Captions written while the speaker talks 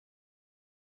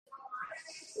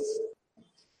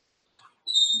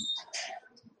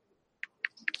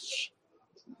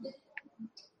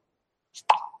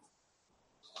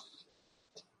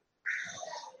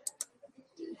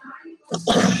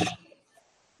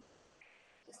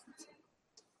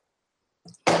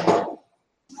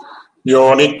यो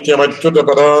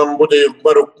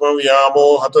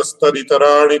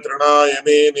नित्यमच्युतपदाम्बुजयुग्मरुक्मव्यामोहतस्तदितराणि तृणाय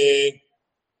मेने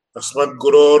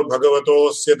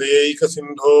अस्मद्गुरोर्भगवतोऽस्य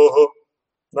दयैकसिन्धोः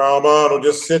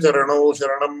रामानुजस्य चरणौ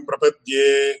शरणं प्रपद्ये।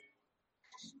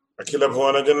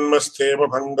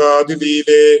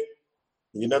 अखिलभुवनजन्मस्थेमभङ्गादिलीले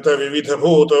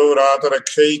विनतविविधभूतौ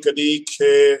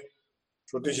रातरक्षैकदीक्षे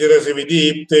श्रुतिशिरसि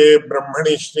विदीप्ते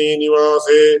ब्रह्मणि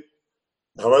श्रीनिवासे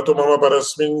भवतु मम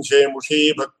परस्मिन् शेमुषी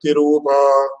भक्तिरूपा।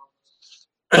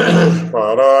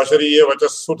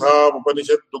 पाराशरीयवचः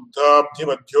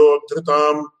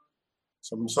सुधामुपनिषद्दुग्धाब्धिमध्योद्धृताम्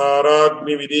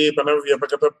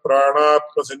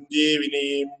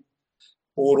संसाराग्निविदीपनव्यपगतप्राणात्मसञ्जीविनीम्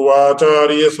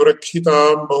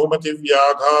पूर्वाचार्यसुरक्षिताम्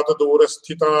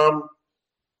बहुमतिव्याघातदूरस्थिताम्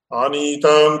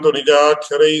आनीताम् तु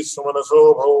निजाक्षरैः सुमनसो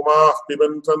भौमाः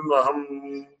पिबन्तन्वहम्।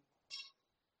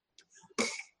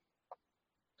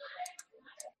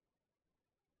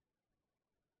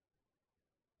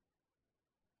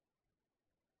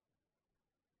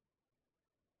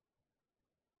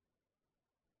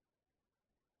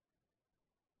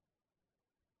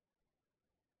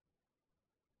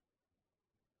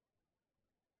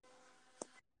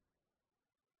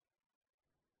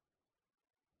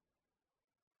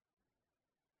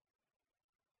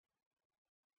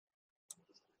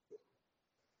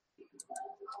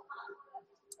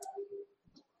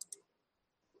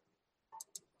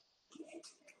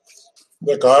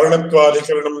 இந்த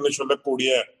காரணத்துவாதிகரணம்னு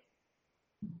சொல்லக்கூடிய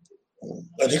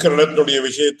அதிகரணத்தினுடைய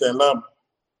விஷயத்தை எல்லாம்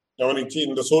கவனிச்சு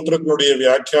இந்த சூத்திரத்தினுடைய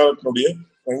வியாக்கியானத்தினுடைய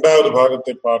இரண்டாவது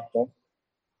பாகத்தை பார்த்தோம்.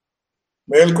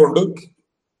 மேற்கொண்டு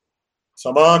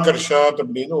சமாகர்ஷாத்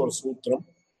அப்படின்னு ஒரு சூத்திரம்,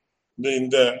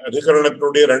 இந்த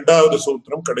அதிகரணத்தினுடைய இரண்டாவது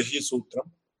சூத்திரம், கடைசி சூத்திரம்.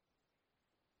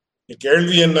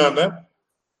 கேள்வி என்னன்னா,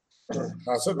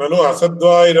 நனு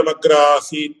அசத்வாயிரமக்ர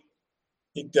ஆசீத்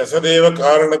இத்யசதேவ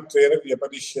காரணத்வேன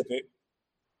வியபதிஷ்யதே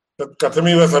தத்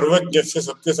கதமிவ சர்வஜ்ஞஸ்ய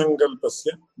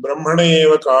சத்யசங்கல்பஸ்ய பிரம்மண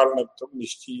ஏவ காரணத்துவம்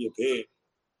நிச்சயதே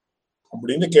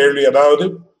அப்படின்னு கேள்வி. அதாவது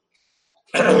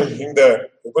இந்த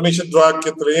உபனிஷத்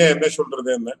வாக்கியத்திலேயே என்ன சொல்றது,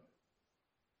 என்ன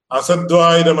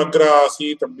அசத்வாயிரமக்ர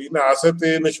ஆசீத் அப்படின்னு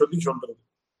அசத்துன்னு சொல்றது.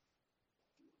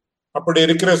 அப்படி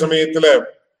இருக்கிற சமயத்துல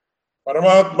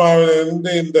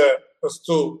பரமாத்மாவிலிருந்து இந்த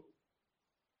வஸ்து,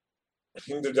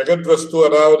 இந்த ஜெகத் வஸ்து,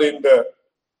 அதாவது இந்த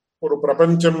ஒரு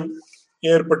பிரபஞ்சம்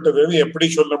ஏற்பட்டது எப்படி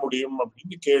சொல்ல முடியும்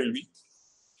அப்படின்னு கேள்வி.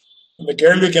 இந்த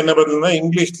கேள்விக்கு என்ன பதில்னா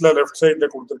இங்கிலீஷ்ல லெஃப்ட் சைட்ல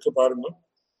கொடுத்திருக்கு பாருங்க.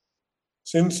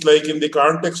 Since like in the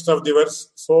context of the verse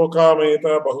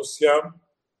Sokameta Bahusyam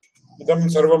Idam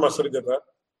Sarvam Asrijata,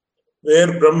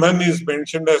 where Brahman is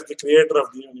mentioned as the creator of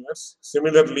the universe,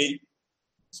 similarly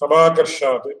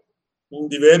Samakarshat in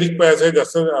the Vedic passage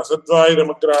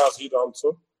Asadvairamagra Asid also,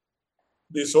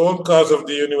 the sole cause of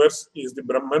the universe is the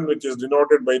Brahman, which is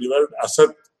denoted by the word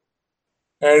Asat,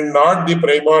 and not the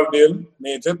primordial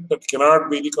nature that cannot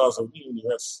be the cause of the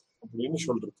universe. அப்படின்னு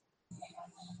சொல்றது.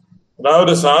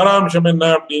 அதாவது சாராம்சம் என்ன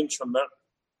அப்படின்னு சொன்ன,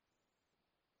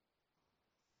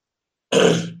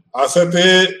 அசத்து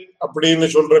அப்படின்னு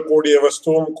சொல்றக்கூடிய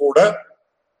வஸ்துவும் கூட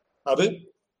அது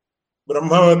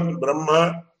பிரம்ம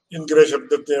என்கிற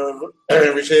சப்தத்தை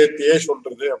விஷயத்தையே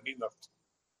சொல்றது அப்படின்னு அர்த்தம்.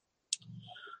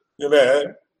 இதுல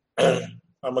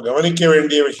நம்ம கவனிக்க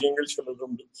வேண்டிய விஷயங்கள் சொல்றது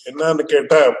உண்டு. என்னன்னு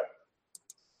கேட்டா,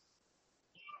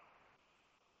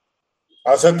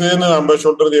 அசத்துன்னு நம்ம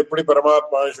சொல்றது எப்படி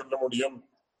பரமாத்மாவை சொல்ல முடியும்?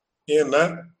 ஏன்னா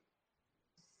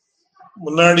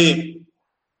முன்னாடி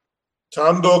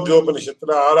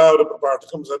சாந்தோக்கியோபனிஷத்துல 6வது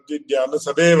பிரபாடகம் சத்வித்யான்னு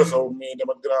சதேவ சௌமிய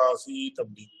நமக்ர ஆசீத்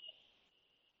அப்படி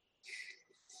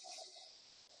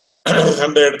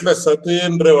அந்த இடத்துல சத்து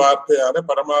என்ற வார்த்தையால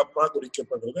பரமாத்மா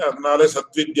குறிக்கப்படுறது. அதனால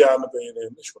சத்வித்யான்னு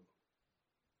பெயர்னு சொல்றோம்.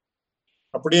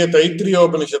 அப்படியே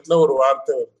தைத்திரியோபனிஷத்துல ஒரு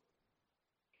வார்த்தை வருது,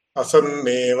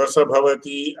 அசன்னேவ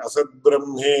சபவதி அசத்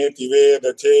பிரம்மேதி வேத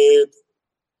சேத்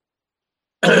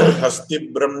அஸ்தி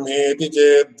பிரம்மேதி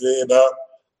சேத் வேத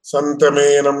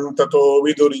சந்தமேனம் ததோ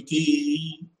விதுரிதி.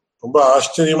 ரொம்ப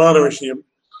ஆச்சரியமான விஷயம்.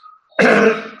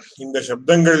 இந்த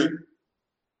சப்தங்கள்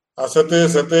அசத்து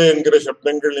சத்து என்கிற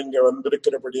சப்தங்கள் இங்க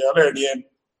வந்திருக்கிறபடியால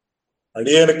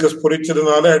அடியனுக்கு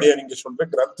ஸ்புரிச்சதுனால அடியன் இங்க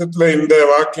சொல்றேன். கிரந்தத்துல இந்த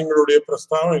வாக்கியங்களுடைய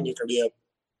பிரஸ்தாவம் இங்க கிடையாது.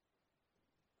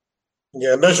 இங்க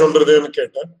என்ன சொல்றதுன்னு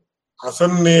கேட்ட,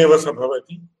 அசன்னேவ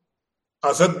சபவதி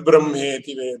அசத்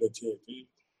பிரம்மேதி வேத சேதி.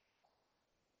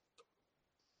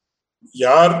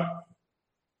 யார்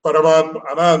பரமாத்மா,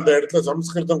 ஆனா அந்த இடத்துல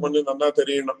சம்ஸ்கிருதம் கொஞ்சம் நல்லா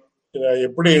தெரியணும். இத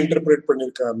எப்படி இன்டர்பிரேட்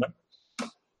பண்ணிருக்காருன்னா,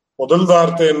 முதல்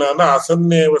வார்த்தை என்னன்னா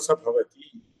அசன்னேவச பவதி.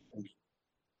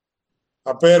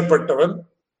 அப்பேற்பட்டவன்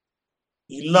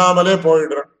இல்லாமலே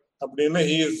போயிடுறான் அப்படின்னு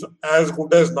he is as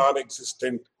good as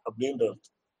non-existent அப்படின்றது.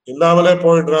 இல்லாமலே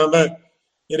போயிடுறான்னா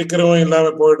இருக்கிறவன் இல்லாம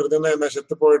போயிடுறதுன்னா என்ன,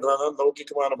 செத்து போயிடுறான்னா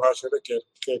லௌகிகமான பாஷையில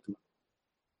கேட்கலாம்.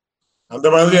 அந்த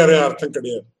மாதிரி யாரையும் அர்த்தம்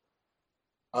கிடையாது.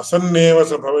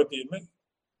 அசன்னேவச பவதின்னு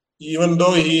even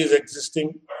though he is existing,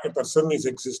 a person is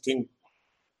existing,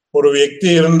 ஒரு வியக்தி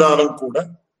இருந்தாலும் கூட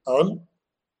அவன்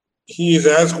he is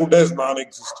as good as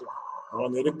non-existent.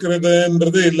 அவன்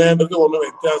இருக்கிறதுன்றது இல்லைன்றது ஒன்னும்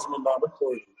வித்தியாசம் இல்லாமல்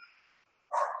போயிடுது.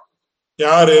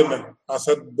 யாரு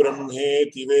அசத்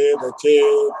பிரம்மேதி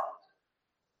வேதசேத்,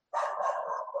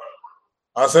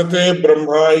 அசத்தே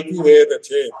பிரம்மா இது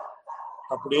வேதசேத்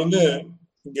அப்படின்னு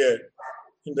இங்க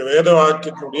இந்த வேத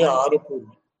வாக்கியத்தினுடைய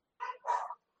ஆறுபூர்வம்.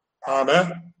 ஆனா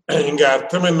இங்க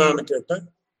அர்த்தம் என்னன்னு கேட்ட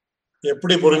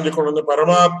எப்படி புரிஞ்சுக்கணும்?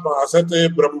 பரமாத்மா அசத்தே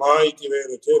பிரம்மா இது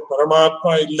வேதசேத்,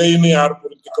 பரமாத்மா இல்லைன்னு யார்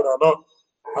புரிஞ்சுக்கிறானோ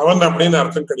அவன் அப்படின்னு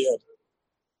அர்த்தம் கிடையாது.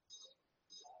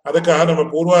 அதுக்காக நம்ம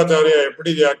பூர்வாச்சாரியா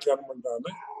எப்படி வியாக்கியானம்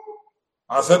பண்றான்னு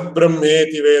அசத்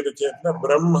பிரம்மேதி வேதசேத்னா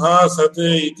பிரம்மா சத்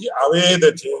இது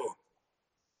அவேதசே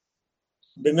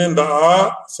அப்படின்னு இந்த ஆ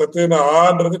சத்துன்னு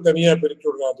ஆன்றது தனியா பிரிச்சு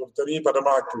விடுறாரு, ஒரு தனி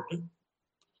பதமாக்கி விட்டு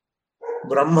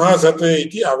பிரம்மா சத்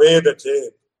இது அவேதசே.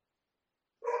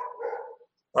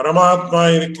 பரமாத்மா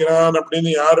இருக்கிறான் அப்படின்னு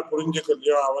யாரு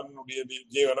புரிஞ்சுக்கலையோ அவனுடைய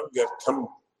ஜீவனம் வியர்த்தம்.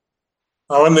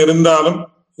 அவன் இருந்தாலும்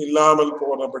இல்லாமல்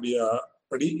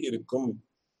போனபடி இருக்கும்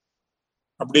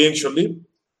அப்படின்னு சொல்லி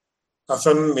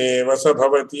அசன்னேவச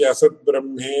பவதி அசத்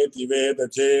பிரம்மேதி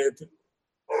வேதசேத்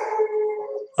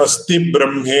அஸ்தி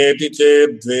பிரம்மேதி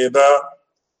சேத் வேத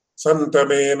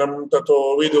சந்தமேனம் ததோ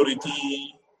விதுரிதி.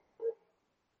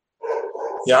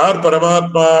 யார்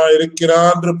பரமாத்மா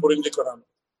இருக்கிறான்னு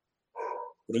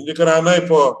புரிஞ்சுக்கிறான்னா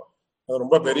இப்போ அது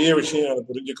ரொம்ப பெரிய விஷயம். அதை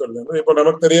புரிஞ்சுக்கிறது இப்போ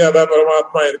நமக்கு தெரியாதா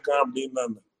பரமாத்மா இருக்கான்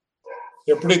அப்படின்னு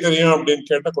எப்படி தெரியும் அப்படின்னு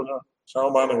கேட்டா கொஞ்சம்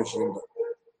சமமான விஷயம் தான்.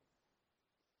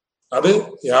 அது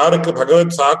யாருக்கு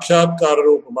பகவத் சாட்சாத்கார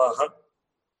ரூபமாக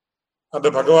அந்த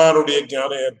பகவானுடைய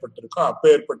ஞானம் ஏற்பட்டிருக்கோ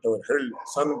அப்பேற்பட்டவர்கள்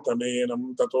சந்தமேனம்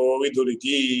ததோ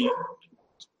விதுரிதி.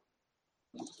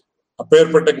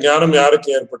 அப்பேற்பட்ட ஞானம் யாருக்கு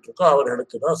ஏற்பட்டிருக்கோ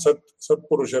அவர்களுக்கு தான்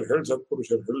சத்புருஷர்கள்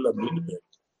அப்படின்னு பேர்.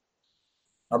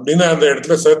 அப்படின்னு அந்த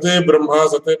இடத்துல சத்து பிரம்மா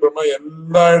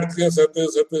எல்லா இடத்துலயும்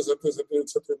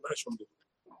சத்துன்னா சொல்லு.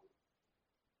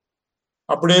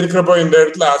 அப்படி இருக்கிறப்போ இந்த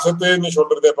இடத்துல அசத்துன்னு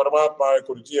சொல்றதே பரமாத்மாவை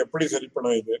குறிச்சு எப்படி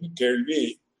சரிப்படும் இதுன்னு கேள்வி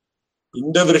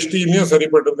இந்த திருஷ்டிலையும்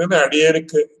சரிப்பட்டுறதுன்னு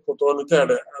அடியேனுக்கு தோணுச்சு.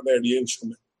 அதை அடியேன்னு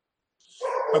சொன்னேன்.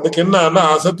 அதுக்கு என்ன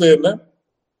அசத்து என்ன,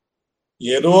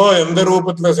 ஏதோ எந்த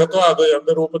ரூபத்துல சத்தோ அது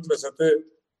அந்த ரூபத்துல சத்து.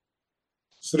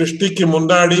 சிருஷ்டிக்கு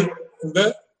முன்னாடி இந்த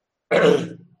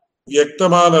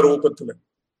வியக்தமான ரூபத்துல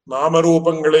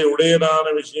நாமரூபங்களை உடையதான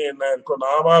விஷயம் என்ன இருக்கோ,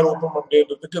 நாமரூபம்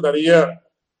அப்படின்றதுக்கு நிறைய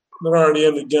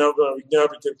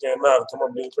விஞ்ஞாபிச்சிருக்கேன். என்ன அர்த்தம்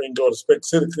அப்படின்னு இங்க ஒரு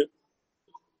ஸ்பெக்ஸ் இருக்கு.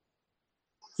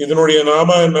 இதனுடைய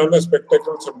நாம என்னன்னா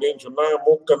ஸ்பெக்டக்கிள்ஸ் அப்படின்னு சொன்னா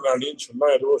மூக்கண்ணாடின்னு சொன்னா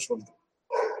எதுவோ சொல்றோம்.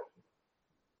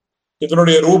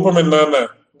 இதனுடைய ரூபம் என்னன்னா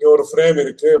இங்க ஒரு ஃப்ரேம்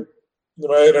இருக்கு, இந்த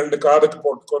மாதிரி 2 காதுக்கு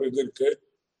போட்டுக்கு ஒரு இது இருக்கு,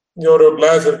 இங்க ஒரு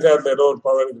கிளாஸ் இருக்கு, அதுல ஏதோ ஒரு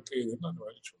பவர் இருக்கு, இதுன்னு அந்த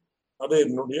மாதிரி சொல்றோம். அது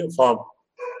என்னுடைய ஃபார்ம்.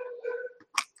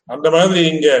 அந்த மாதிரி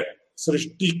இங்க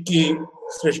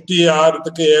சிருஷ்டி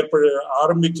ஆறதுக்கு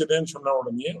ஆரம்பிச்சதுன்னு சொன்ன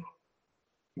உடனே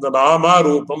இந்த நாமா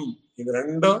ரூபம் இது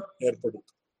ரெண்டும் ஏற்படுது.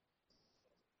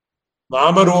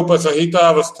 நாமரூப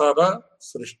சகிதாவஸ்தாதான்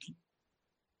சிருஷ்டி,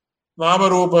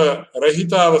 நாமரூப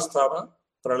ரஹிதாவஸ்தாதான்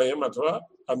பிரளயம், அதுவா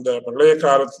அந்த பிரளய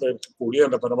காலத்துல இருக்கக்கூடிய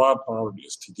அந்த பரமாத்மாவுடைய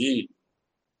ஸ்திதி.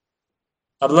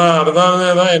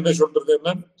 அதனாலதான் என்ன சொல்றது,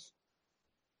 என்ன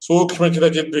சூக்ஷ்ம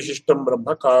சிரச்சித் விசிஷ்டம்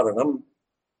பிரம்ம காரணம்,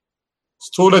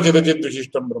 ஸ்தூல சிரச்சித்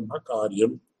விசிஷ்டம் பிரம்ம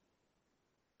காரியம்.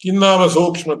 கின்னாம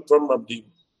சூக்ஷ்மத்துவம் அப்படின்னு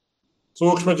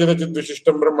சூக்ஷ்ம சிரச்சித்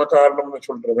விசிஷ்டம் பிரம்ம காரணம்னு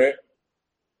சொல்றவே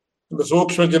இந்த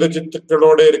சூக்ஷ்ம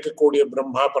சிரச்சித்துக்களோட இருக்கக்கூடிய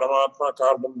பிரம்மா பரமாத்மா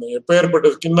காரணம்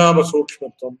எப்பேற்பட்டது. கின்னாம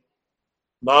சூக்ஷ்மத்துவம்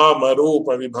நாம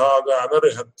ரூப விபாக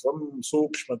அனர்ஹத்வம்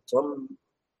சூக்ஷ்மத்துவம்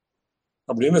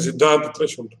அப்படின்னு சித்தாந்தத்துல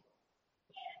சொல்றோம்.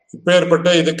 இப்பேற்பட்ட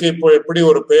இதுக்கு இப்போ எப்படி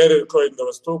ஒரு பேர் இருக்கோ, இந்த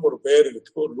வஸ்துவுக்கு ஒரு பேர்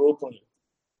இருக்கு, ஒரு ரூபம் இருக்கு.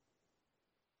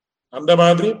 அந்த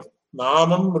மாதிரி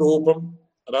நாமம் ரூபம்,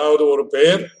 அதாவது ஒரு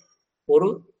பெயர், ஒரு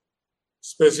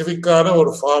ஸ்பெசிபிக்கான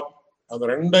ஒரு ஃபார்ம், அது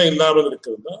ரெண்டும் இல்லாமல்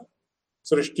இருக்கிறது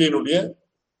சிருஷ்டியினுடைய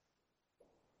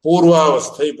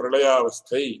பூர்வாவஸ்தை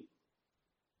பிரளயாவஸ்தை.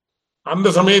 அந்த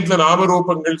சமயத்துல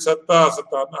நாமரூபங்கள் சத்தா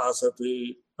அசத்தான்னு அசத்து,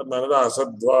 அதனாலதான்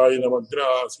அசத்வாய் நமக்ர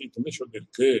ஆசித்துன்னு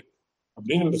சொல்லியிருக்கு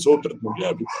அப்படின்னு இந்த சூத்திரத்தினுடைய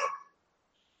அபிப்பிராயம்.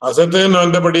 அசத்துன்னு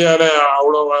வந்தபடியால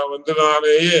அவ்வளவு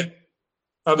வந்ததுனாலேயே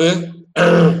அது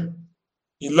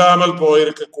இல்லாமல்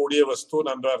போயிருக்கக்கூடிய வஸ்து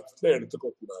என்ற அர்த்தத்துல எடுத்துக்க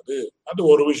கூடாது. அது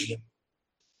ஒரு விஷயம்.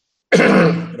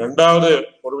 ரெண்டாவது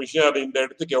ஒரு விஷயம், அது இந்த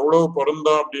இடத்துக்கு எவ்வளவு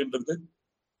பொருந்தோம் அப்படின்றது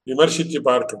விமர்சிச்சு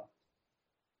பார்க்கணும்.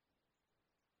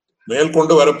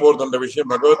 மேற்கொண்டு வரப்போறது அந்த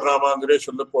விஷயம் பகவத் ராமாந்திரே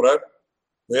சொல்ல போறார்.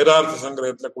 வேதார்த்த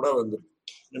சங்கிரகத்துல கூட வந்துருக்கு.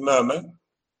 என்னன்னா,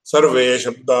 சர்வே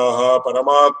சப்தாக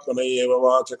பரமாத்மனை ஏவ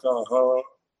வாசகாக,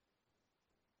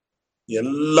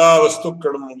 எல்லா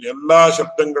வஸ்துக்களும் எல்லா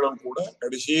சப்தங்களும் கூட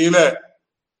கடைசியில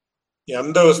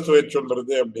எந்த வஸ்துவை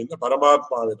சொல்றது அப்படின்னு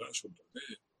பரமாத்மாவை தான் சொல்றது.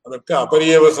 அதற்கு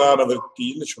அபரியவசான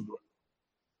விற்த்தின்னு சொல்லுவாங்க.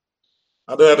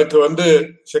 அதுக்கு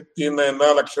சக்தின்னா என்ன,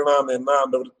 லட்சணம் என்ன,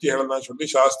 அந்த விற்த்திகள் தான் சொல்லி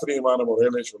சாஸ்திரியமான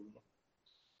முறையில சொல்லணும்.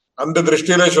 அந்த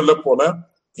திருஷ்டியில சொல்ல போன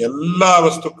எல்லா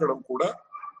வஸ்துக்களும் கூட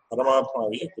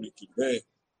பரமாத்மாவையே குறிக்கிறது.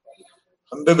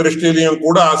 அந்த திருஷ்டிலையும்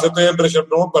கூட அசத்தை என்ற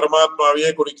சப்தமும் பரமாத்மாவையே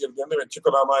குறிக்கிறதுன்னு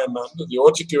வச்சுக்கலாமா என்ன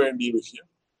யோசிக்க வேண்டிய விஷயம்.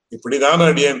 இப்படிதான்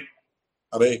அடியேன்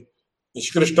அதை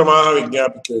நிஷ்கிருஷ்டமாக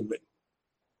விஞ்ஞாபிக்கவில்லை.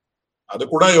 அது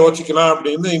கூட யோசிக்கலாம்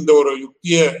அப்படின்னு இந்த ஒரு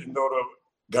யுக்திய, இந்த ஒரு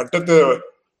கட்டத்தை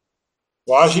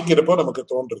வாசிக்கிறப்போ நமக்கு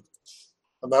தோன்றுது.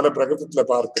 அதனால பிரகடனத்துல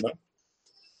பார்க்கலாம்,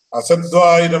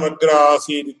 அசத்வாயுதமக்ர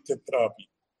ஆசீதித்யத்ராபி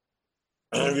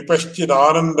விபஷ்சித்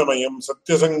ஆனந்தமயம்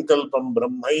சத்தியசங்கல்பம்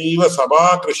பிரம்மைவ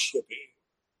சமாகிருஷ்யதே.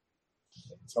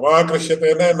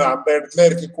 சமாகிருஷ்யத்தைன்னு அந்த இடத்துல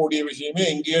இருக்கக்கூடிய விஷயமே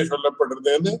இங்கேயே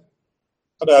சொல்லப்படுறதுன்னு,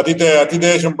 அது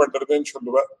அதிதேசம் பண்றதுன்னு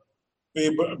சொல்லுவார்.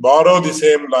 பாரோ தி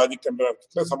சேம் லாஜிக் என்ற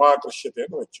அர்த்தத்துல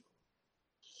சமாகிருஷ்யத்தைன்னு வச்சு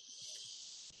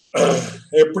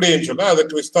எப்படின்னு சொன்னா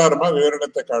அதுக்கு விஸ்தாரமா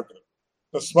விவரணத்தை காட்டுறது.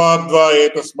 தஸ்மாத்வா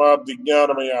ஏதஸ்மாத்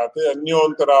விஜானமயாத்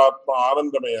அந்யோந்தராத்மா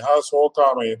ஆனந்தமயா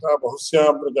சோகாமயதா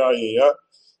பகுஸ்யாம் பிரஜாயேய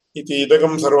இது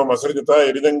இதகம் சர்வம் அசிருஜதா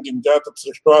எரிதங்கிஞ்சா தத்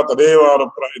சிருஷ்டுவா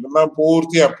ததேவானுப்ரா. இதெல்லாம்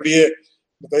பூர்த்தி அப்படியே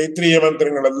தைத்திரிய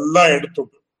மந்திரங்கள் எல்லாம்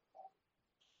எடுத்துட்டு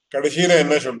கடைசியில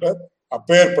என்ன சொல்ற,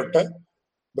 அப்பேற்பட்ட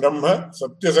பிரம்ம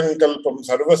சத்தியசங்கல்பம்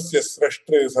சர்வஸ்ய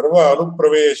சிரஷ்டு சர்வ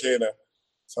அனுப்பிரவேசேன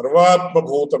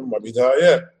சர்வாத்மபூதம் அபிதாய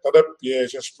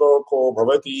ததப்யேஷ ஸ்லோகோ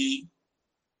பவதி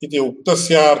இது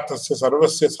உக்தஸ்யார்த்தஸ்ய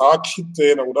சர்வஸ்ய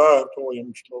சாட்சித்வேன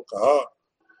உதாஹிதோயம் ஸ்லோகः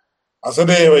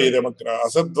அசதேவ இதமக்ரா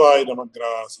அசத்வா இதமக்ரா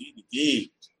ஆசீதி.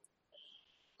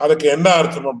 அதுக்கு என்ன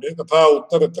அர்த்தம் அப்படியே, ததா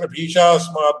உத்தரத்திர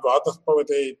பீஷாஸ்மாத்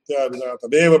வாதஸ்பவதே இத்தியாதினா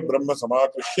ததேவ பிரம்ம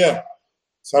சமாகிருஷ்ய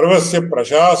சர்வஸ்ய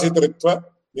பிரசாசித்ருத்வ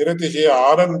நிரதிசய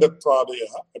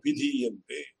ஆனந்தத்வாதயः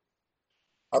அபிதீயந்தே.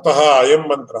 अतः अयं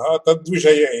मन्त्रः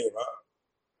तद्विषय एव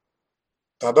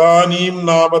तदानीं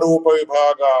नामरूप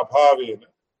विभागाभावेन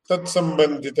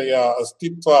तत्सम्बन्धितया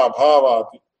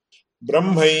अस्तित्वाभावात्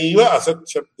ब्रह्मैव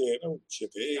असत्शब्देन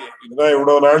उच्यते. இதுதான்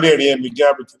இவ்வளவு நாளி அடியேன்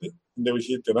விஞ்ஞாபிச்சது இந்த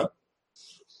விஷயத்தின.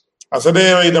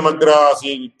 அசதேவ இதமக்ர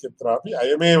ஆசீத் இத்யத்ராபி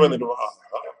அயமேவ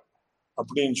நிர்வாகः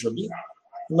அப்படின்னு சொல்லி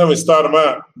இன்னும் விஸ்தாரமா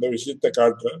இந்த விஷயத்தை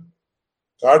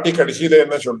காட்டி கடைசியில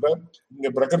என்ன சொல்ற, இங்க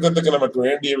பிரகிருதத்துக்கு நமக்கு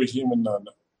வேண்டிய விஷயம்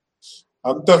என்னன்னா,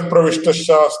 அந்தః பிரவிஷ்ட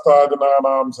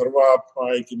சாஸ்தாஜனானாம் சர்வாத்மா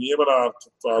இதி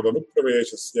நியமனார்த்தத்வாத்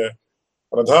அனுப்பிரவேசஸ்ய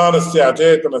பிரதானஸ்ய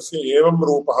அச்சேதனஸ்ய ஏவம்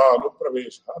ரூபः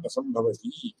அனுப்பிரவேசः ந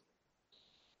சம்பவதி.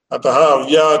 அத்தः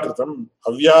அவ்யாகிருதம்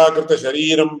அவ்யாகிருத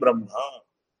சரீரம் பிரம்மா,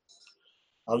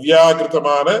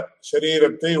 அவ்யாகிருதமான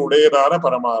சரீரத்தை உடையதான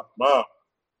பரமாத்மா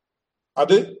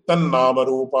அது தன் நாம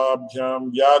ரூபாபியாம்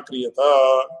வியாக்கிரியதா.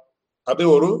 அது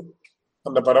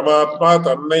அந்த பரமாத்மா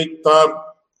தன்னைத்தான்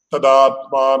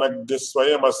ததாத்மானக்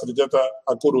ஸ்வயம் அஸ்ருஜத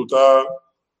அகுருத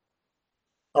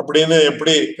அப்படின்னு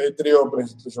எப்படி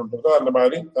தைத்திரியோபனிஷத்து சொல்றதோ அந்த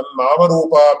மாதிரி தன்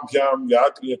நாமரூபாபியாம்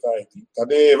வியாக்கிரியதா இது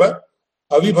ததேவ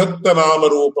அவிபக்த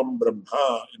நாமரூபம் பிரம்மா.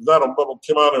 இதுதான் ரொம்ப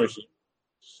முக்கியமான விஷயம்.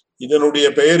 இதனுடைய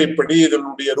பெயர் இப்படி,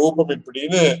 இதனுடைய ரூபம்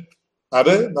இப்படின்னு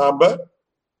அது நாம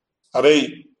அதை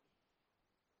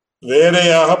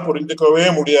வேறையாக புரிந்துக்கவே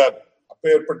முடியாது.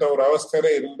 அப்பேற்பட்ட ஒரு அவஸ்தையில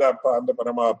இருந்த அந்த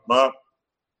பரமாத்மா.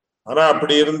 ஆனா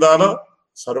அப்படி இருந்தாலும்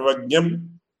சர்வஜம்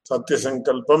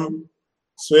சத்தியசங்கல்பம்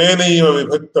ஸ்வேனைவ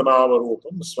விபக்த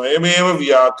நாமரூபம் ஸ்வயமேவ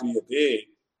வியாக்கிரியதே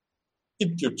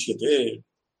இத்யுச்யதே,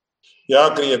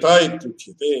 வியாக்கிரியதா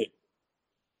இத்யுச்யதே.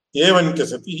 ஏவஞ்ச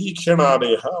சதி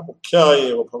ஈக்ஷணாதயः முக்யா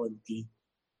ஏவ பவந்தி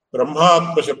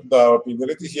பிரம்மாத்மசப்தாவபி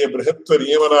நிரதிசய பிருஹத்வ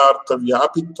நியமனார்த்த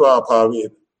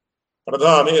வியாபித்வாபாவேன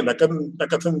பிரதானே ந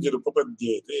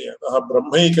கதஞ்சிதுபபத்யேதே. அத்தः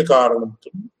பிரம்மைக காரணம்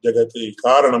ஜகதே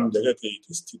காரணம் ஜகதே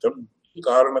இதி ஸ்திதம்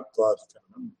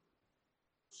காரணத்வாதிகரணம்.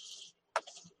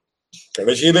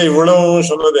 கடைசியில இவ்வளவு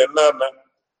சொன்னது என்னன்னா,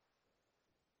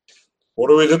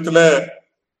 ஒரு விதத்துல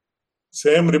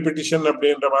சேம் ரிப்பிட்டிஷன்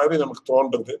அப்படின்ற மாதிரி நமக்கு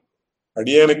தோன்றது.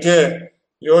 அடியனுக்கே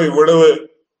இவ்வளவு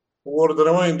ஒவ்வொரு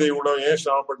தடவை இவ்வளவு ஏன்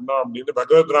சிரமப்படணும் அப்படின்னு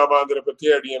பகவத் ராமாந்திர பத்தி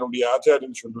அடியனுடைய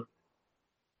ஆச்சாரியன் சொல்ற.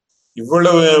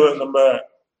 இவ்வளவு நம்ம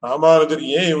ராமானுஜர்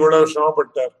ஏன் இவ்வளவு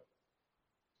சிரமப்பட்டார்,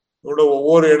 இவ்வளவு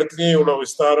ஒவ்வொரு இடத்துலயும் இவ்வளவு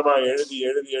விஸ்தாரமா எழுதி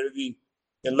எழுதி எழுதி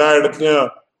எல்லா இடத்துலயும்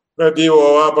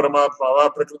ஜீவோவா பரமாத்மாவா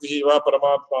பிரகிருதிவா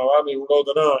பரமாத்மாவா இவ்வளவு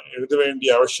தரம் எழுத வேண்டிய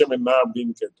அவசியம் என்ன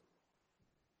அப்படின்னு கேட்டு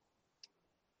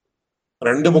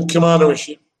ரெண்டு முக்கியமான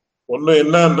விஷயம். ஒண்ணு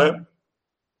என்னன்னா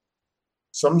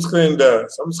இந்த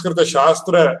சம்ஸ்கிருத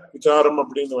சாஸ்திர விசாரம்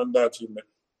அப்படின்னு வந்தாச்சு.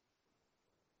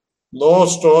 No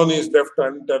stone is left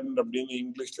unturned அப்படின்னு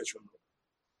இங்கிலீஷ்ல சொல்றோம்.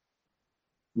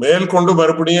 மேற்கொண்டு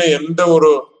மறுபடியும் எந்த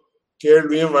ஒரு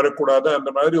கேள்வியும் வரக்கூடாது. அந்த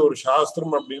மாதிரி ஒரு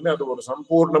சாஸ்திரம் அப்படின்னு அது ஒரு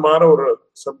சம்பூர்ணமான ஒரு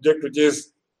subject which is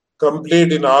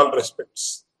complete in all respects.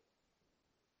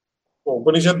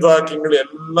 Upanishad வாக்கியங்கள்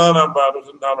எல்லாம் நம்ம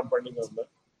அனுசந்தானம் பண்ணிக்கோங்க.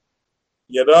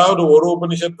 ஏதாவது ஒரு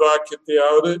உபனிஷத்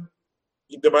வாக்கியத்தையாவது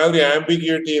இந்த மாதிரி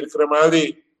ஆம்பிகியூட்டி இருக்கிற மாதிரி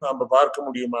நாம பார்க்க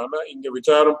முடியுமானா இங்க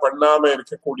விசாரம் பண்ணாம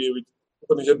இருக்கக்கூடிய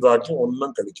உபனிஷத் வாக்கியம்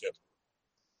ஒன்றும் கிடைக்காது.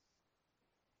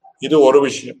 இது ஒரு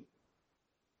விஷயம்.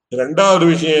 ரெண்டாவது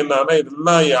விஷயம் என்னன்னா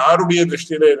இதெல்லாம் யாருடைய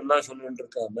திருஷ்டியில இதெல்லாம் சொல்லிட்டு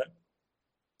இருக்காங்க.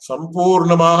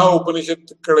 சம்பூர்ணமாக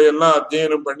உபனிஷத்துக்களை எல்லாம்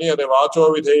அத்தியனம் பண்ணி அதை வாச்சோ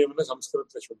விதேயம்னு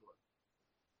சம்ஸ்கிருதத்தை சொல்லுவாங்க.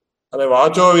 அதை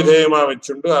வாச்சோ விதேயமா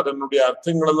வச்சுண்டு அதனுடைய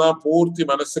அர்த்தங்கள் எல்லாம் பூர்த்தி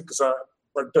மனசுக்கு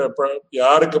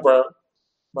யாருக்கு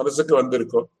மனசுக்கு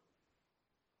வந்திருக்கோ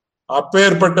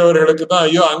அப்பேற்பட்டவர்களுக்கு தான்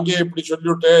ஐயோ அங்கே இப்படி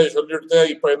சொல்லிவிட்டே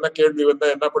இப்ப என்ன கேள்வி வந்தா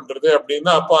என்ன பண்றது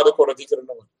அப்படின்னா அப்போ அதுக்கு ஒரு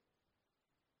அதிகரணம்.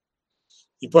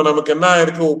 இப்போ நமக்கு என்ன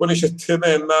இருக்கு உபனிஷத்துன்னு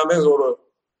என்னன்னு ஒரு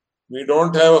we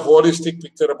don't have a holistic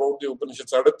picture about the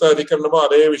Upanishads. அடுத்த அதிகரணமும்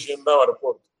அதே விஷயம்தான்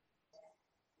வரப்போகுது.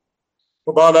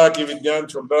 பாலாக்கி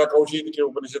வித்யான்னு சொல்றா, கௌஷிதிக்கு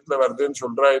உபனிஷத்துல வருதுன்னு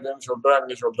சொல்றா, இதுன்னு சொல்றா,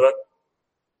 அங்க சொல்ற.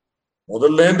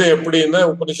 முதல்ல இருந்து எப்படின்னா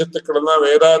உபனிஷத்துக்கள் எல்லாம்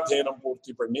வேதாத்தியனம்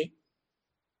பூர்த்தி பண்ணி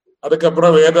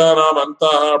அதுக்கப்புறம் வேதானாம்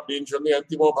அந்தாக அப்படின்னு சொல்லி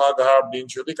அந்திமோ பாகா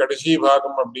அப்படின்னு சொல்லி கடைசி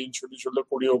பாகம் அப்படின்னு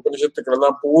சொல்லக்கூடிய உபனிஷத்துக்கள்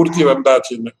எல்லாம் பூர்த்தி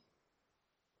வந்தாச்சுன்னு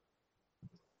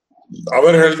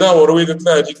அவர்கள் தான் ஒரு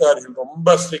விதத்துல அதிகாரிகள்,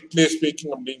 ரொம்ப ஸ்ட்ரிக்ட்லி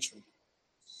ஸ்பீக்கிங் அப்படின்னு சொல்லி.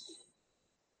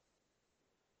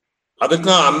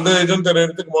 அதுக்கும் அந்த இதுவும்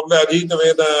தெரியறதுக்கு முதல்ல அதீத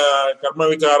வேத கர்ம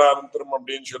விசாரானந்தரம்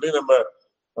அப்படின்னு சொல்லி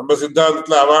நம்ம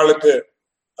சித்தாந்தத்துல அவளுக்கு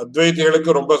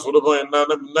அத்வைதிகளுக்கு ரொம்ப சுலபம்.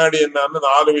 என்னன்னு முன்னாடி என்னன்னு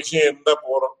 4 விஷயம் இருந்தா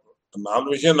போறோம். 4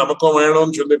 விஷயம் நமக்கும்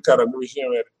வேணும்னு சொல்லியிருக்காரு. அந்த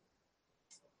விஷயம் வேற.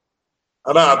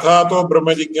 ஆனா அதாத்தோ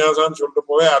பிரம்ம ஜிக்யாசான்னு சொல்லிட்டு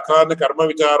போவே அதான்னு கர்ம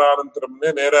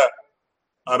விசாரானந்தரம்னே நேர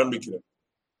ஆரம்பிக்கிறது.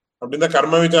 அப்படின்னா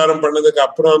கர்ம விசாரம் பண்ணதுக்கு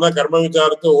அப்புறம் தான் கர்ம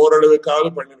விசாரத்தை ஓரளவுக்காவது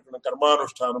பண்ணிருக்கணும்.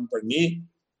 கர்மானுஷ்டானம் பண்ணி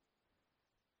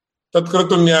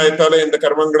தத்கிருத்து நியாயத்தால இந்த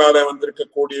கர்மங்களால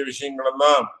வந்திருக்கக்கூடிய விஷயங்கள்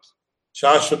எல்லாம்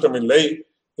சாஸ்வதம் இல்லை,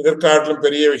 இதற்காட்டிலும்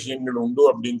பெரிய விஷயங்கள் உண்டு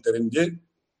அப்படின்னு தெரிஞ்சு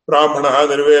பிராமணா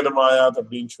நிர்வேதமாயாது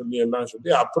அப்படின்னு சொல்லி எல்லாம்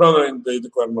சொல்லி அப்புறம் இந்த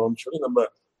இதுக்கு வரணும்னு சொல்லி நம்ம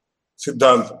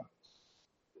சித்தாந்தம்.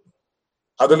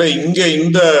 அதுல இங்க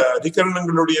இந்த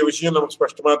அதிகரணங்களுடைய விஷயம் நமக்கு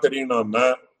ஸ்பஷ்டமா தெரியணும்னா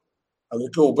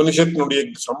அதுக்கு உபனிஷத்தினுடைய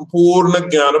சம்பூர்ண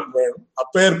ஞானம் வேணும்.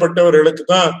 அப்பேற்பட்டவர்களுக்கு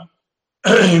தான்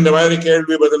இந்த மாதிரி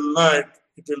கேள்வி பதில்லாம்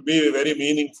it will be very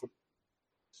meaningful.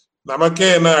 நமக்கே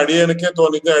என்ன அடியனுக்கே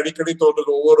தோணுது, அடிக்கடி தோணுது.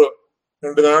 ஒவ்வொரு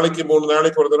 2 நாளைக்கு 3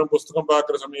 நாளைக்கு ஒரு தரம் புஸ்தகம்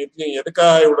பார்க்குற சமயத்திலையும்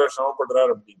எதுக்காக இவ்வளவு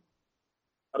சிரமப்படுறாரு அப்படின்னு.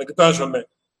 அதுக்குத்தான் சொன்னேன்,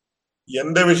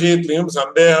 எந்த விஷயத்திலையும்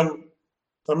சந்தேகம்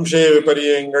சம்சய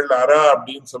விபரியங்கள் அரா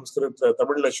அப்படின்னு சம்ஸ்கிருத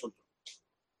தமிழ்ல சொல்றோம்.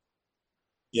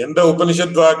 எந்த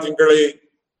உபனிஷத் வாக்கியங்களை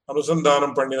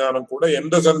அனுசந்தானம் பண்ணினாலும் கூட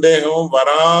எந்த சந்தேகமும்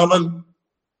வராமல்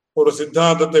ஒரு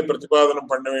சித்தாந்தத்தை பிரதிபாதனம்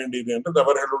பண்ண வேண்டியது என்று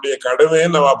அவர்களுடைய கடமையை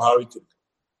நம்ம பாவிச்சிருக்கோம்.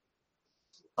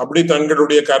 அப்படி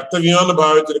தங்களுடைய கர்த்தவியம்னு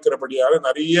பாவிச்சிருக்கிறபடியால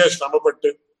நிறைய சிரமப்பட்டு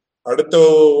அடுத்த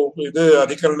இது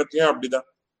அதிகரணத்தையும் அப்படிதான்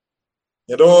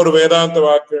ஏதோ ஒரு வேதாந்த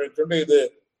வாக்கு வச்சுட்டு இது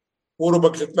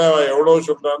பூர்வபட்சத்துல எவ்வளவு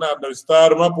சொல்றான்னு அந்த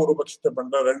விஸ்தாரமா பூர்வபட்சத்தை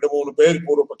பண்ற 2-3 பேர்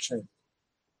பூர்வபட்சம்.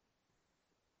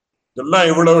 இதெல்லாம்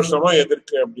இவ்வளவு சிரமம்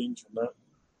எதிர்க்கு அப்படின்னு சொன்ன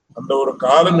அந்த ஒரு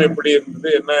காலம் எப்படி இருந்தது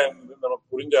என்ன இருந்தது நமக்கு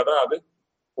புரிஞ்சாதான் அது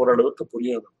ஓரளவுக்கு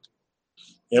புரியும்.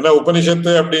 ஏன்னா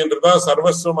உபனிஷத்து அப்படின்றதுதான்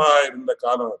சர்வஸ்வமாக இருந்த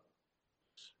காலம்.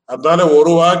 அதனால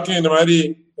ஒரு வாக்கியம் இந்த மாதிரி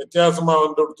வித்தியாசமா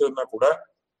வந்துடுச்சுன்னா கூட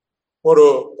ஒரு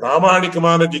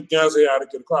பிராமணிகமான ஜிக்யாசை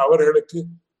யாருக்கு இருக்கோ அவர்களுக்கு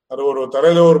அது ஒரு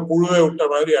தலையில ஒரு புழுவை விட்ட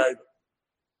மாதிரி ஆயிடும்.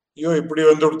 ஐயோ இப்படி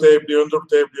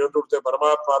வந்துடுத்தே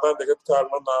பரமாத்மா தான்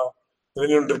ஜெகத்காரணம் நான்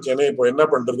தெரிஞ்சுட்டு இருக்கேனே, இப்போ என்ன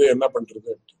பண்றது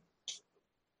அப்படி.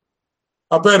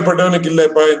 அப்ப ஏற்பட்டவனுக்கு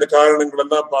இல்லப்பா இந்த காரணங்கள்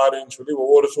எல்லாம் பாருன்னு சொல்லி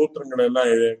ஒவ்வொரு சூத்திரங்களை எல்லாம்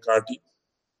காட்டி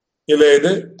இல்ல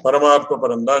இது பரமாத்ம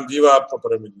பரம்தான், ஜீவாத்ம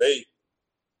பரம் இல்லை,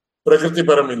 பிரகிருதி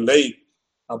பரம் இல்லை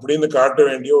அப்படின்னு காட்ட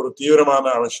வேண்டிய ஒரு தீவிரமான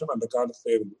அவசியம் அந்த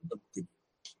காலத்துல இருந்தது.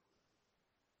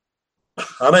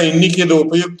 ஆனா இன்னைக்கு இது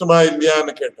உபயுக்தமா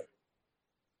இல்லையான்னு கேட்டேன்.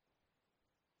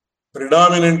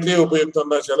 பிரிடாமினன்ட்லி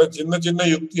உபயுக்தம் தான். சில சின்ன சின்ன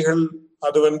யுக்திகள்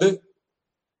அது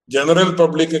ஜெனரல்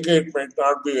பப்ளிக்கு it might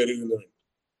not be very relevant.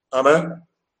 ஆனா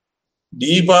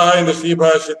டீப்பாக இந்த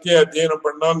ஸ்ரீபாஷ்யத்தை அத்தியனம்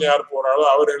பண்ணான்னு யார் போறாளோ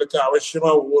அவர்களுக்கு அவசியமா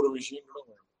ஒவ்வொரு விஷயங்களும்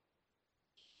வேணும்.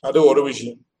 அது ஒரு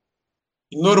விஷயம்.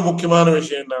 இன்னொரு முக்கியமான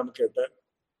விஷயம் என்னன்னு கேட்டேன்,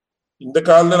 இந்த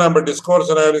காலத்துல நம்ம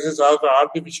டிஸ்கோர்ஸ் அனாலிசிஸ்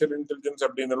ஆர்டிபிஷியல் இன்டெலிஜென்ஸ்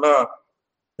அப்படின்னு எல்லாம்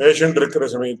பேஷண்ட் இருக்கிற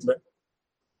சமயத்துல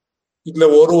இதுல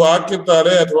ஒரு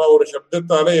வாக்கியத்தாலே அதுவா ஒரு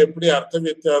சப்தத்தாலே எப்படி அர்த்த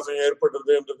வித்தியாசம்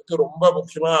ஏற்படுறதுன்றதுக்கு ரொம்ப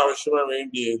முக்கியமா அவசியமா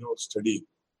வேண்டிய இது ஒரு ஸ்டடி.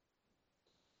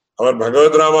 அவர்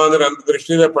பகவத் ராமானுஜர் அந்த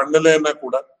திருஷ்டியில பண்ணலன்னா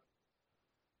கூட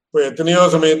இப்ப எத்தனையோ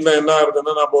சமயத்துல என்ன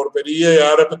ஆகுதுன்னா, நம்ம ஒரு பெரிய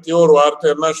யாரை பத்தியோ ஒரு வார்த்தை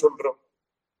எல்லாம் சொல்றோம்,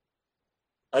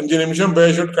 5 நிமிஷம்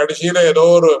பேசிட்டு கடைசியில ஏதோ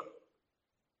ஒரு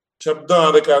சப்தம்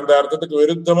அதுக்கு அந்த அர்த்தத்துக்கு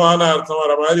விருத்தமான அர்த்தம்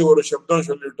வர மாதிரி ஒரு சப்தம்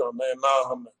சொல்லிட்டோம்னா என்ன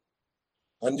ஆகும்,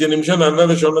 5 நிமிஷம்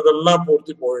நல்லது சொன்னதெல்லாம்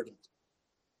பூர்த்தி போயிடுது.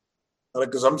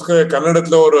 அதுக்கு சம்ஸ்கிருத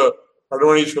கன்னடத்துல ஒரு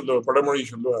படமொழி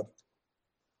சொல்லுவாரு,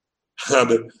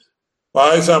 அது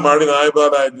பாயசா மாடி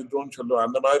நாய்பாலாயிட்டுன்னு சொல்லுவார்,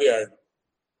 அந்த மாதிரி ஆயிடும்.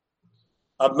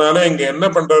 அதனால இங்க என்ன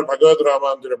பண்றாரு பகவத்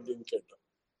ராமானுஜர் அப்படின்னு கேட்டார்,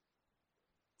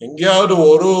 எங்கேயாவது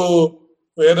ஒரு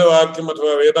வேத வாக்கியம்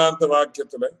அथवा வேதாந்த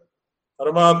வாக்கியத்துல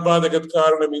பரமாத்மா ஜெகத்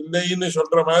காரணம் இல்லைன்னு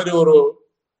சொல்ற மாதிரி ஒரு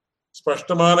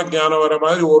ஸ்பஷ்டமான ஞானம் வர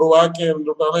மாதிரி ஒரு வாக்கியம்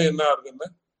இருந்துட்டாலும் என்ன ஆகுதுன்னா,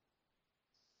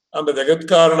 அந்த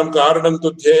ஜெகத்காரணம் காரணம்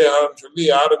துத்தியேயான்னு சொல்லி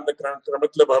யார் இந்த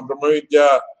கிரமத்துல பிரம்ம வித்யா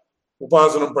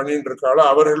உபாசனம் பண்ணிட்டு இருக்காளோ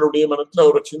அவர்களுடைய மனத்துல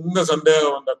ஒரு சின்ன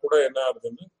சந்தேகம் வந்தா கூட என்ன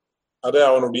ஆகுதுன்னு, அது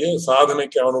அவனுடைய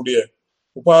சாதனைக்கு அவனுடைய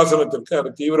உபாசனத்திற்கு அது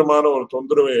தீவிரமான ஒரு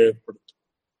தொந்தரவை ஏற்படுத்தும்.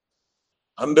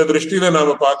 அந்த திருஷ்டியில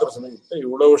நாம பாக்குற சமயத்தை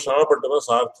இவ்வளவு சிரமப்பட்டதான்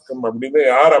சார்த்திகம் அப்படின்னு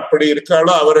யார் அப்படி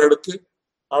இருக்காளோ அவர்களுக்கு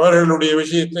அவர்களுடைய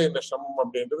விஷயத்துல இந்த சிரமம்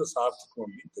அப்படின்றது சார்த்திகம்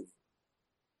அப்படின்னு தெரியும்.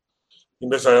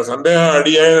 இந்த சந்தேகம்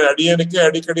அடியனுக்கு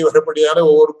அடிக்கடி வரப்படியால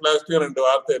ஒவ்வொரு கிளாஸ்லயும் 2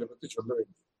 வார்த்தை இதை பத்தி சொல்ல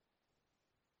வேண்டியது.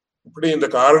 இப்படி இந்த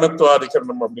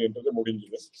காரணத்துவாதிகரணம் அப்படின்றது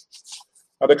முடிஞ்சது.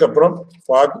 அதுக்கப்புறம்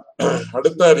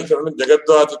அடுத்த அதிகரணம்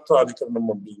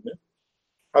ஜெகத்வாதித்வாதிகரணம் அப்படின்னு,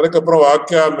 அதுக்கப்புறம்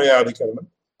வாக்கியான்மய அதிகரணம்,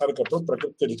 அதுக்கப்புறம்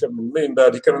பிரகிருதி அதிகரணம்னு இந்த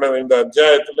அதிகரணம் இந்த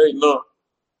அத்தியாயத்துல இன்னும்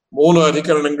 3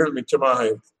 அதிகரணங்கள் மிச்சமாக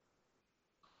இருக்கு.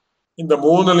 இந்த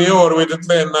 3லயும் ஒரு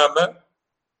விதத்துல என்னன்னா,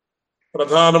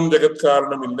 பிரதானம் ஜெகத்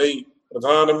காரணம் இல்லை,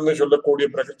 பிரதானம்னு சொல்லக்கூடிய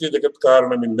பிரகிருதி ஜெகத்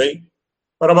காரணம் இல்லை,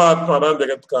 பரமாத்மா தான்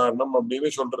ஜெகத் காரணம்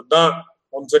அப்படின்னு சொல்றதுதான்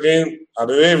ஒன்ஸ் அகைன்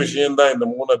அதுவே விஷயம்தான் இந்த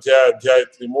 3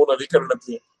 அத்தியாயத்திலையும் 3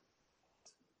 அதிகரணத்திலையும்.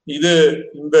 இது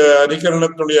இந்த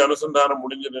அதிகரணத்தினுடைய அனுசந்தானம்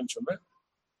முடிஞ்சதுன்னு சொன்ன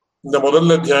இந்த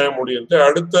முதல் அத்தியாயம் முடியுது.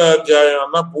 அடுத்த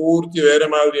அத்தியாயம்னா பூர்த்தி வேற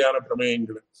மாதிரியான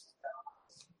பிரமேயங்கள்.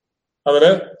 அதுல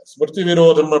ஸ்மிருதி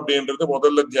விரோதம் அப்படின்றது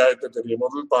முதல் அத்தியாயத்தை தெரியும்,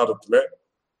 முதல் பாதத்துல.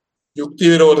 யுக்தி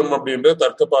விரோதம் அப்படின்றது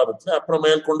தர்க்க பாதத்துல. அப்புறம்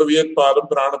மேற்கொண்டு வியத் பாதம்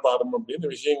பிராண பாதம்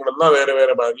அப்படின்னு விஷயங்கள் எல்லாம் வேற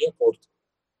வேற மாதிரியா போறது.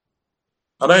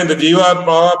 ஆனா இந்த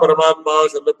ஜீவாத்மாவா பரமாத்மாவா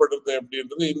சொல்லப்படுறது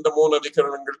அப்படின்றது இந்த 3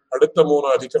 அதிகரணங்கள் அடுத்த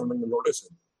 3 அதிகரணங்களோட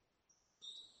சரி.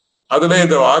 அதுல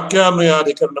இந்த வாக்கியான்மய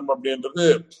அதிகரணம் அப்படின்றது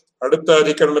அடுத்த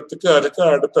அதிகரணத்துக்கு அதுக்கு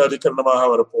அடுத்த அதிகரணமாக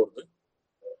வரப்போகுது.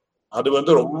 அது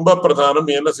ரொம்ப பிரதானம்.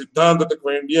 ஏன்னா சித்தாந்தத்துக்கு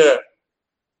வேண்டிய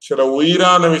சில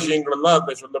உயிரான விஷயங்கள் எல்லாம்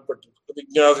அதுல சொல்லப்பட்டிருக்கு.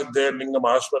 பிரதிஜா சித்தே லிங்கம்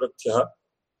ஆஸ்வரத்தியா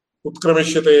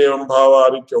உத்கிரமிஷ்யத்தை ஏவம்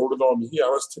பாவாரி கௌடுதோமி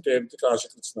அவஸ்திதேர்த்தி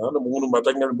காசகிருஷ்ணா, 3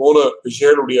 மதங்கள் 3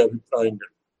 விஷயங்களுடைய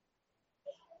அபிப்பிராயங்கள்.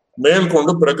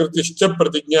 மேற்கொண்டு பிரகிருதிஷ்ட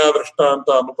பிரதிஜா திருஷ்டாந்த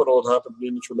அனுபரோதாத்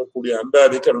அப்படின்னு சொல்லக்கூடிய அந்த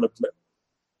அதிகரணத்துல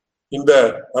இந்த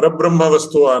பரபிரம்ம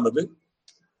வஸ்துவானது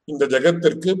இந்த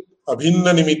ஜெகத்திற்கு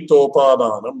அபின்ன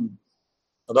நிமித்தோபாதானம்,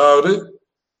 அதாவது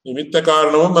நிமித்த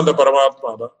காரணமும் அந்த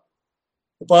பரமாத்மா தான்,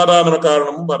 உபாதான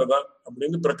காரணமும் அதுதான்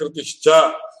அப்படின்னு பிரகிருதிஷ்டா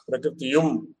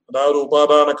பிரகிருத்தியும் அதாவது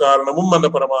உபாதான காரணமும் அந்த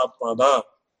பரமாத்மா தான்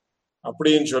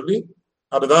அப்படின்னு சொல்லி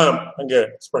அதுதான் அங்க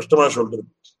ஸ்பஷ்டமா சொல்றது.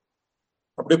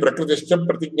 அப்படி பிரகிருதிஷ்ட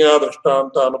பிரதிஜா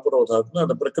திருஷ்டாந்த அனுபரோதாத்னு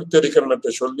அந்த பிரகிருதி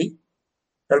அதிகரணத்தை சொல்லி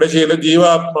கடைசியில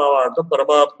ஜீவாத்மாவாகட்டும்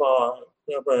பரமாத்மா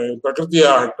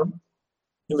பிரகிருதியாகட்டும்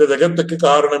இந்த ஜெகத்துக்கு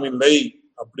காரணம் இல்லை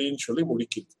அப்படின்னு சொல்லி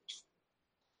முடிக்குது.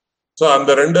 சோ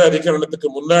அந்த 2 அதிகரணத்துக்கு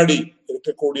முன்னாடி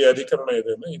இருக்கக்கூடிய அதிகரணம்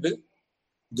எதுன்னா இது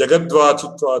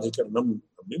ஜெகத்வாசித்வாதிகரணம்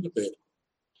அப்படின்னு பேரு.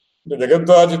 இந்த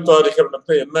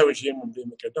ஜெகத்வாசித்வாதிகரணத்துல என்ன விஷயம்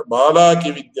அப்படின்னு கேட்டா,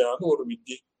 பாலாகி வித்யான்னு ஒரு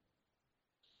வித்யை.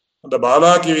 அந்த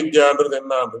பாலாகி வித்யான்றது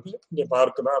என்னன்றது இங்க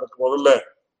பார்க்கலாம். அதுக்கு முதல்ல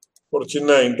ஒரு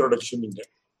சின்ன இன்ட்ரோடக்ஷன். இங்க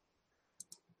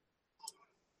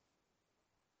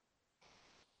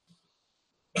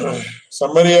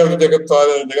summary of the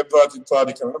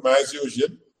Jagatvachitvadikaranam, as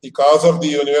usual, the cause of the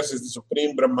universe is the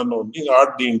supreme Brahman only, not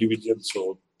the individual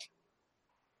soul.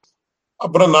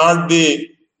 Apra not the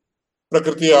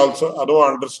Prakriti also, although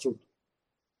understood.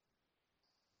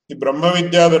 The Brahma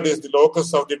Vidya, that is the locus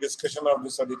of the discussion of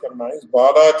this Adhikarana, is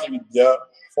Balaki Vidya,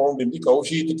 found in the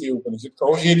Kaushitiki Upanishad.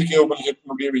 Kaushitiki Upanishad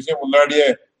nudiya விஷயம் முன்னாடியே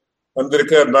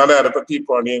வந்திருக்கிறதுனால அதை பத்தி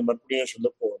இப்போ மறுபடியும் சொல்ல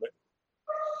போறேன்.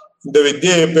 இந்த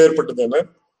வித்யை எப்பேற்பட்டதுன்னா,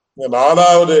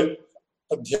 4வது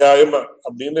அத்தியாயம்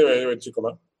அப்படின்னு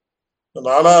வச்சுக்கலாம்.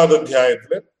 4வது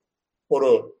அத்தியாயத்துல ஒரு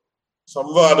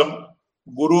சம்வாதம்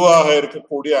குருவாக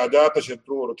இருக்கக்கூடிய அஜாத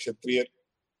சத்ரு ஒரு க்ஷத்ரியர்,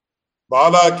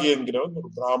 பாலாக்கி என்கிறவன் ஒரு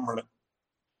பிராமணன்.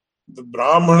 இந்த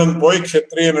பிராமணன் போய்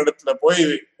க்ஷத்ரியன் இடத்துல போய்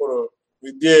ஒரு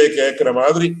வித்தியை கேட்கிற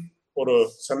மாதிரி ஒரு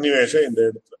சன்னிவேஷம் இந்த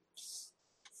இடத்துல.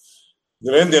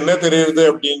 இதுல இருந்து என்ன தெரியுது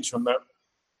அப்படின்னு சொன்ன,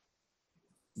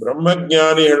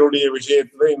 பிரம்மஜானிகளுடைய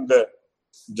விஷயத்துல இந்த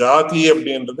ஜாதி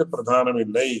அப்படின்றது பிரதானம்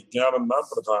இல்லை, ஞானம் தான்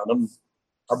பிரதானம்.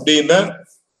 அப்படின்னா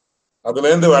அதுல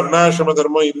இருந்து வர்ணாசிரம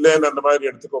தர்மம் இல்லைன்னு அந்த மாதிரி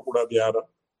எடுத்துக்க கூடாது யாரும்.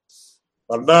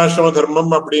 வர்ணாசிரம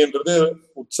தர்மம் அப்படின்றது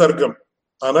உற்சர்க்கம்,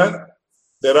 ஆனா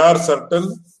there are certain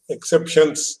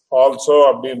exceptions also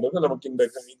அப்படின்றது நமக்கு இந்த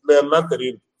இதுல எல்லாம்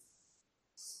தெரியுது.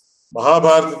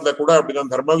 மகாபாரதத்துல கூட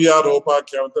அப்படிதான்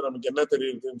தர்மவியாதோபாக்கியாவத்தை நமக்கு என்ன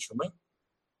தெரியுதுன்னு சொன்னா,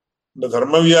 இந்த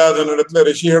தர்மவியாதன் இடத்துல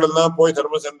ரிஷிகள் எல்லாம் போய்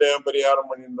தர்ம சந்தேகம் பரிகாரம்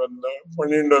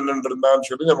பண்ணிட்டு வந்துட்டு இருந்தான்னு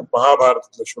சொல்லி நமக்கு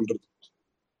மகாபாரதத்துல சொல்றது.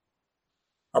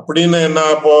 அப்படின்னு என்ன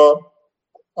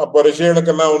அப்போ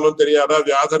ரிஷிகளுக்கெல்லாம் ஒன்றும் தெரியாதா,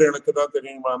 வியாதர் எனக்கு தான்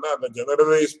தெரியுமான்னா அதை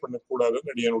ஜெனரலைஸ்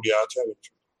பண்ணக்கூடாதுன்னு என்னுடைய ஆச்சாரம்.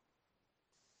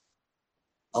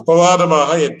 அபவாதமாக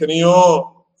எத்தனையோ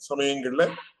சமயங்கள்ல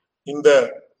இந்த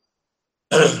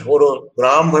ஒரு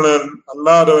பிராமணன்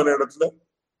அல்லாதவன் இடத்துல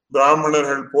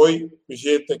பிராமணர்கள் போய்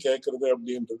விஷயத்தை கேட்கறது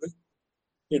அப்படின்றது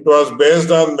it was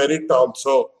based on merit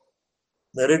also.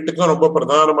 மெரிட்டுக்கும் ரொம்ப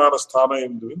பிரதானமான ஸ்தானம்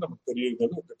இருந்தது நமக்கு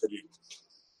தெரியுதுன்னு எனக்கு தெரியுது.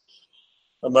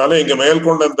 அதனால இங்க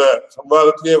மேற்கொண்ட அந்த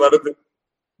சம்பாதத்திலேயே வருது.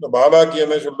 இந்த பாலாக்கி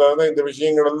என்ன சொல்றாருன்னா, இந்த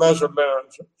விஷயங்கள் எல்லாம்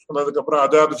சொன்னதுக்கு அப்புறம்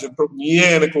அஜாத சத்ரு நீயே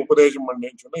எனக்கு உபதேசம்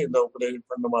பண்ணேன்னு சொன்னா இந்த உபதேசம்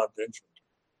பண்ண மாட்டேன்னு சொல்ற.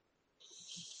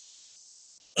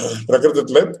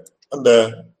 பிரகிருதத்துல அந்த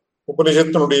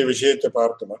உபனிஷத்தினுடைய விஷயத்தை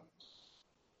பார்க்கலாம்.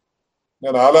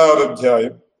 4வது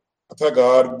அத்தியாயம். அத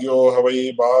கார்கியோ ஹவை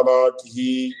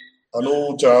பாலாகி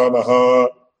அனூச்சானஹ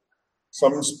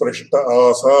சம்ஸ்பிருஷ்ட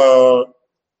ஆசா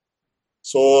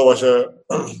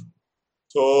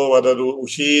சோவதரு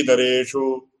உஷீதரேஷு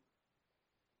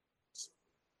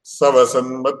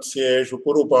சவசன்மத்ஸ்யேஷு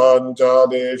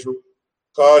குருபாஞ்சாலேஷு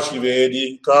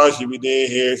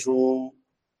காஷிவிதேஹேஷு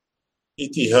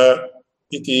இதிஹ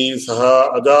இதி சஹ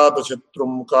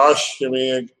அஜாதசத்ரும்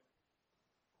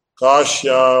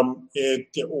காஷ்யாம்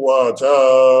ஏத்ய உவாச்ச.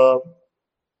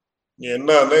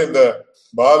 என்னன்னு, இந்த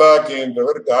பாலாகி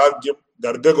என்றவர்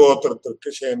கர்க்ககோத்திரத்திற்கு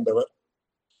சேர்ந்தவர்.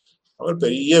 அவர்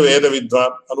பெரிய வேத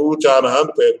வித்வான்,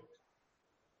 அனூச்சானஹான்னு பேர்.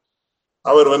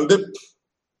 அவர்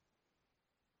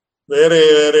வேற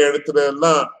வேற இடத்துல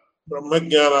எல்லாம்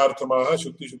பிரம்மஜானார்த்தமாக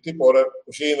சுத்தி போறார்.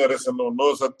 உஷீனரை சொன்னோம்,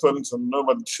 சத்வன் சொன்னோம்,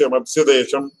 மத்ய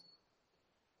தேசம்,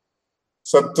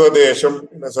 சத்வதேசம்,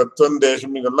 சத்வன்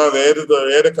தேசம், இதெல்லாம்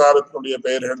வேற காலத்தினுடைய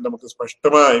பெயர்கள் நமக்கு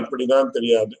ஸ்பஷ்டமா இப்படிதான்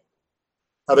தெரியாது.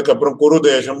 அதுக்கப்புறம் குரு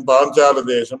தேசம், பாஞ்சால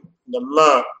தேசம்,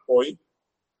 இதெல்லாம் போய்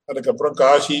அதுக்கப்புறம்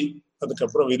காஷி,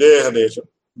 அதுக்கப்புறம் விதேக தேசம்,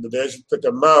 இந்த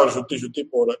தேசத்துக்கெல்லாம் அவர் சுத்தி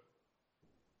போறார்.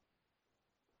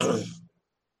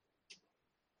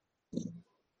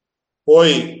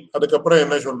 போய் அதுக்கப்புறம்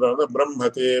என்ன சொல்றாங்க,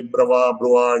 பிரம்மதே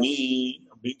ப்ருவாணி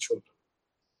அப்படின்னு சொல்ற.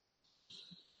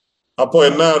 அப்போ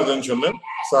என்ன ஆகுதுன்னு சொன்ன,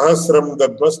 சஹசிரம்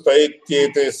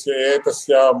தத்மஸ்தைத்யேதஸ்யாம்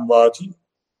வாசி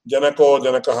ஜனகோ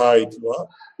ஜனகா இதுவா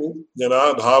ஜனா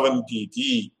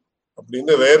தாவந்தீதி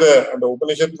அப்படின்னு வேத அந்த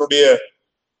உபனிஷத்தினுடைய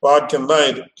வாக்கியம் தான்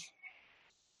இது.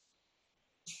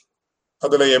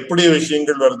 அதுல எப்படி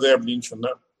விஷயங்கள் வருது அப்படின்னு சொன்ன,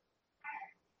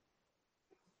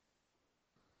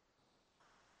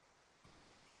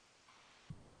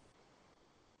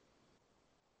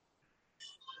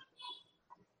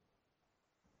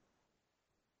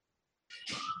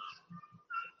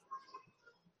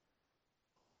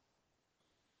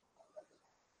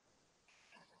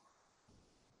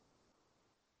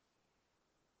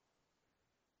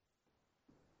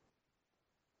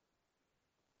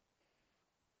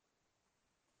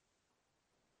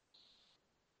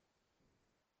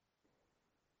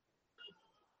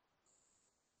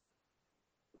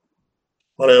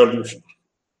 ஒரே ஒரு நிமிஷம்.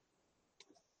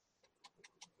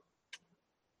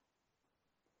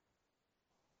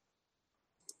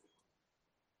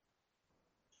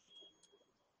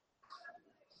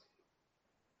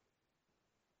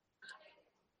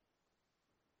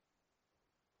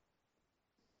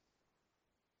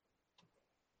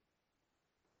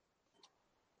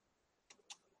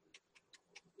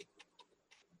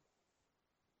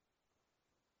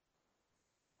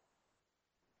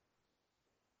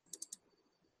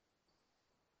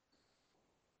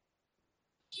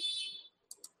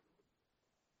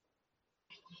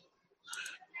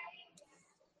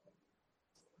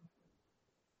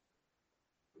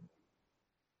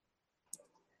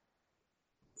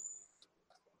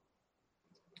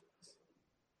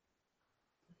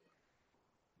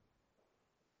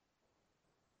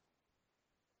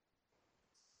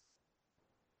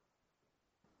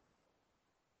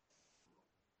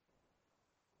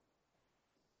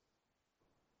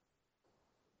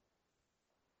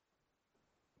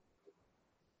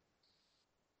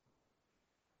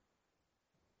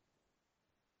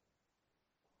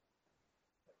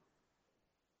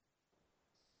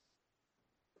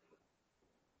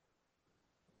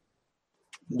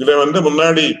 இதுல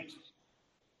முன்னாடி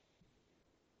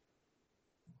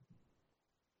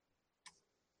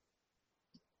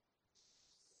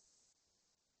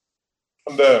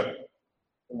அந்த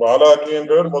பாலாக்கி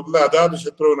என்றவர் முதல்ல அஜாத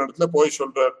சத்ருவின் இடத்துல போய்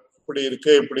சொல்றார், இப்படி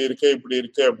இருக்கு இப்படி இருக்கு இப்படி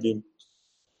இருக்கு அப்படின்னு.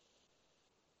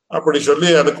 அப்படி சொல்லி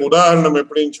அதுக்கு உதாரணம்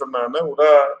எப்படின்னு சொன்னான்னா,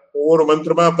 ஒவ்வொரு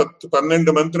மந்திரமா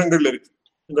 10-12 மந்திரங்கள் இருக்கு.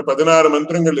 இந்த 16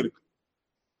 மந்திரங்கள் இருக்கு.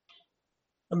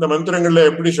 அந்த மந்திரங்கள்ல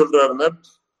எப்படி சொல்றாருன்னா,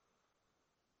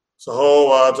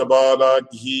 சகோவாச்ச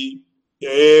பாலாக்கி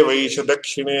ஏ வைஷ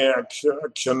தட்சிணே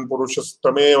அக்ஷன்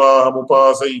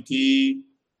புருஷஸ்தமேவாஹமுபாசைதி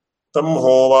தம்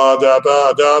ஹோவாஜாதா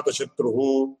அஜாத சத்ருஹு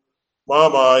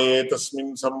மாமாயே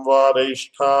தஸ்மின்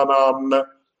சம்வாதைஷ்டானாம்ன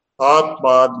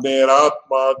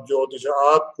ஆத்மாக்னேராத்மா ஜோதிஷ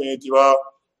ஆத்மேதி வா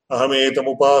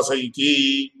அகமேதமுபாசைதி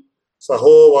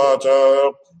சகோவாச்ச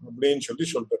அப்படின்னு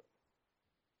சொல்றார்.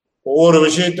 ஒவ்வொரு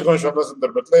விஷயத்துக்கும் சொன்ன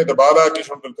சந்தர்ப்பத்துல இந்த பாலாக்கி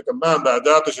சொல்றதுக்குன்னா அந்த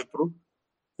அஜாத சத்ரு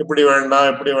இப்படி வேண்டாம்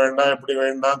இப்படி வேண்டாம் இப்படி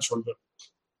வேண்டாம்னு சொல்றார்.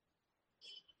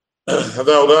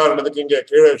 அதான் உதாரணத்துக்கு இங்க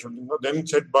கீழே சொல்றீங்க, then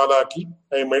said Balaki,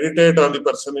 I meditate on the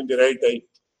person in the right eye.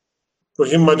 To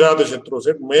him Ajata Shatru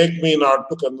said, make me not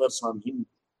to converse on him.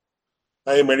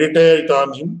 I meditate on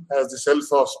him as the self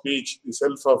of speech, the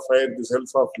self of fire, the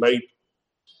self of light.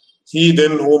 He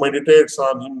then who meditates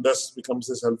on him thus becomes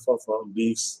the self of all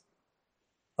these.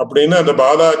 அப்படின்னா அந்த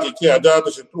பாலாக்கிக்கு அஜாத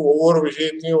சத்ரு ஒவ்வொரு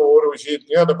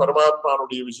விஷயத்தையும் அந்த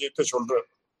பரமாத்மானுடைய விஷயத்த சொல்ற.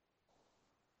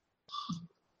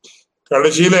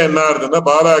 கடைசியில என்ன ஆகுதுன்னா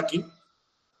பாலாக்கி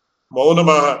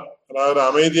மௌனமாக, அதாவது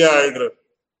அமைதியா ஆயிடுறார்.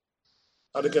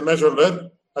 அதுக்கு என்ன சொல்ற,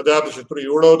 அஜாத சத்ரு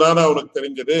இவ்வளவுதானே அவனுக்கு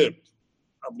தெரிஞ்சது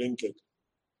அப்படின்னு கேட்கு.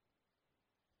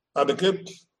 அதுக்கு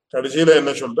கடைசியில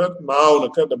என்ன சொல்ற, நான்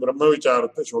உனக்கு அந்த பிரம்ம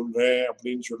விசாரத்தை சொல்றேன்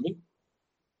அப்படின்னு சொல்லி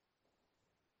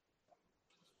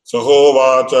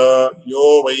சகோவாச்ச யோ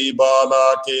வை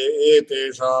பாலாகே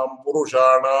ஏதேஷாம்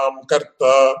புருஷாணாம்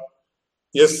கர்த்தா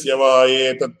யஸ்ய வா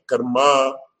ஏதத் கர்மா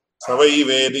சவை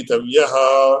வேதிதவ்யஹ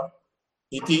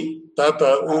இதி தத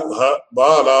உஹ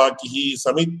பாலாகிஹி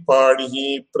சமித்பாணிஹி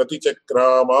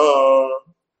பிரதிசக்ராமா.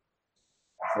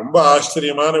 ரொம்ப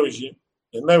ஆச்சரியமான விஷயம்.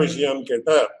 என்ன விஷயம்னு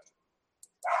கேட்டா,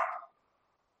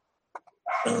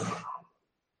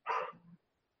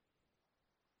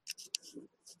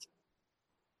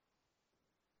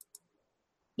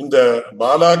 இந்த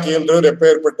பாலாக்கி என்றவர்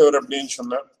எப்பேற்பட்டவர் அப்படின்னு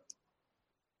சொன்ன,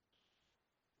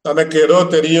 தனக்கு ஏதோ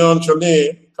தெரியும்னு சொல்லி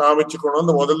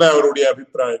காமிச்சுக்கணும்னு முதல்ல அவருடைய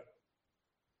அபிப்பிராயம்.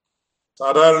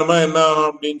 சாதாரணமா என்ன ஆகும்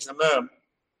அப்படின்னு சொன்ன,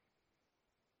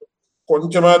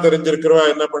 கொஞ்சமா தெரிஞ்சிருக்கிறவா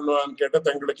என்ன பண்ணுவான்னு கேட்டா,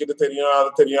 தங்களுக்கு இது தெரியும்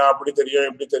அது தெரியும் அப்படி தெரியும்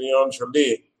இப்படி தெரியும்னு சொல்லி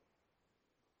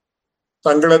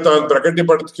தங்களை தான்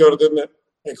பிரகட்டிப்படுத்திக்கிறதுன்னு,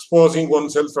 எக்ஸ்போசிங் ஒன்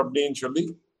செல்ஃப் அப்படின்னு சொல்லி,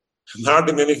 not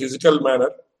in any physical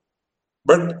manner,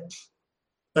 but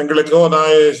தங்களுக்கோ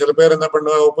நான் சில பேர் என்ன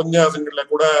பண்ணுவேன், உபன்யாசங்கள்ல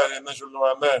கூட என்ன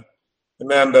சொல்லுவான்னு,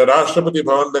 என்ன அந்த ராஷ்டிரபதி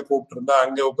பவன்ல கூப்பிட்டு இருந்தா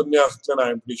அங்க உபன்யாசத்துல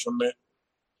நான் இப்படி சொன்னேன்,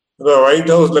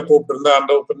 ஒயிட் ஹவுஸ்ல கூப்பிட்டு இருந்தா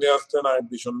அந்த உபன்யாசத்துல நான்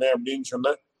இப்படி சொன்னேன் அப்படின்னு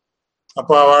சொன்னேன்.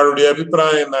 அப்ப அவளுடைய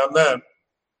அபிப்பிராயம் என்னன்னா,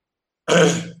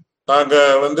 நாங்க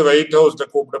ஒயிட் ஹவுஸ்ல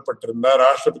கூப்பிடப்பட்டிருந்தா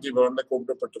ராஷ்டிரபதி பவன்ல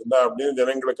கூப்பிடப்பட்டிருந்தா அப்படின்னு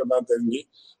ஜனங்களுக்கு தான் தெரிஞ்சு,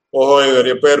 ஓஹோ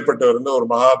இவர் எப்பேற்பட்டவர் ஒரு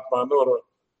மகாத்மான்னு ஒரு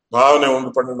பாவனை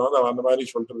ஒன்று பண்ணணும் அந்த மாதிரி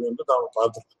சொல்றது வந்து நாம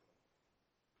பார்த்துருக்கோம்.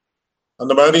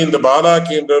 அந்த மாதிரி இந்த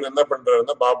பாலாக்கி என்றவர் என்ன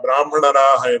பண்றாருன்னா,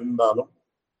 பிராமணராக இருந்தாலும்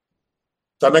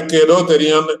தனக்கு ஏதோ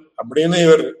தெரியும்னு அப்படின்னு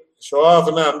இவர் ஷோ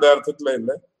ஆஃப்னு அந்த அர்த்தத்துல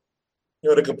இல்லை,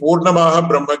 இவருக்கு பூர்ணமாக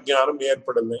பிரம்ம ஜானம்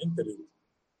ஏற்படலைன்னு தெரியுது.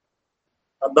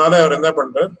 அதனால அவர் என்ன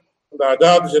பண்றார், இந்த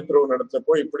அஜாத சத்ருவின் இடத்துல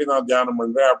போய் இப்படி நான் தியானம்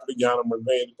பண்றேன் அப்படி தியானம்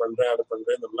பண்றேன் இது பண்றேன் அது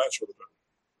பண்றேன்னு எல்லாம் சொல்றேன்.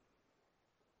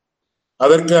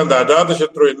 அதற்கு அந்த அஜாத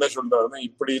சத்ரு என்ன சொல்றாருன்னா,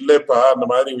 இப்படி இல்லைப்பா, அந்த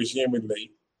மாதிரி விஷயம் இல்லை.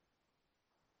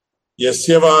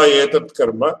 யஸ்யவா ஏதத்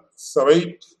கர்ம சவை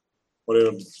ஒரே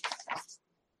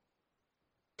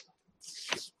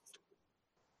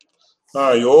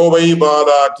யோ வை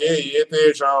பாலாக்கே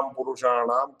ஏதேஷாம்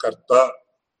புருஷாணாம் கர்த்தா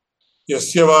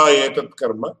யஸ்யவா ஏதத்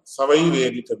கர்ம சவை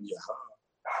வேதிதவ்யஹ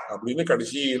அப்படின்னு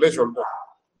கடைசியில சொல்ற.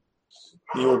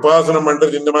 நீ உபாசனம்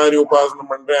பண்றது இந்த மாதிரி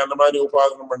உபாசனம் பண்றேன் அந்த மாதிரி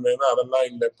உபாசனம் பண்றேன்னா அதெல்லாம்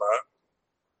இல்லப்பா.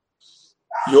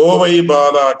 யோ வை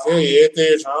பாலாக்கே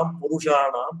ஏதேஷாம்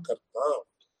புருஷாணாம் கர்த்தா,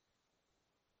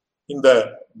 இந்த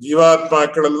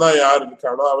ஜீவாத்மாக்கள் எல்லாம் யார்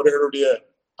இருக்காளோ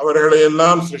அவர்களை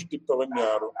எல்லாம் சிருஷ்டிப்பவன்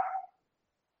யாரும்.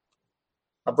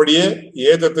 அப்படியே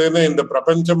ஏதத்துன்னு இந்த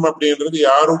பிரபஞ்சம் அப்படின்றது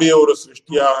யாருடைய ஒரு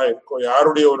சிருஷ்டியாக இருக்கோ,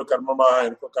 யாருடைய ஒரு கர்மமாக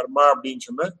இருக்கோ, கர்மா அப்படின்னு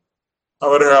சொன்ன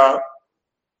அவர்கள்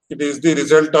it is the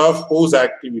result of whose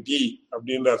activity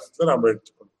அப்படின்ற அர்த்தத்தை நம்ம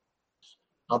எடுத்துக்கணும்.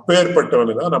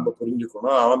 அப்பேற்பட்டவனு தான் நம்ம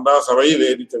புரிஞ்சுக்கணும். அவன் தான் சவை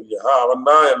வேதித்தவியா, அவன்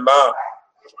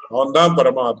தான்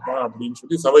பரமாத்மா அப்படின்னு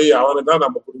சொல்லி சவை அவனை தான்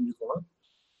நம்ம புரிஞ்சுக்கணும்.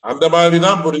 அந்த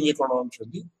மாதிரிதான் புரிஞ்சுக்கணும்னு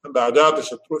சொல்லி அந்த அஜாத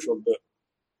சத்ரு சொல்றார்.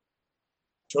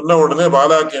 சொன்ன உடனே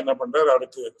பாலாஜி என்ன பண்றார்,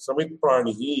 அவருக்கு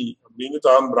சமித்பாணிகி அப்படின்னு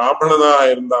தான் பிராமணனா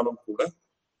இருந்தாலும் கூட,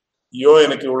 ஐயோ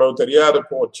எனக்கு இவ்வளவு தெரியாது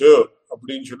போச்சு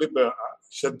அப்படின்னு சொல்லி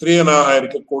சத்திரியனாக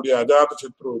இருக்கக்கூடிய அஜாத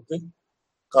சத்ருவுக்கு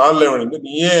காலில் விழுந்து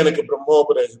நீயே எனக்கு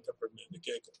பிரம்மோபதேசத்தை பண்ணு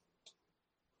கேட்க.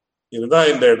 இதுதான்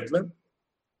இந்த இடத்துல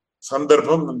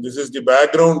சந்தர்ப்பம். This is the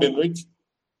background in which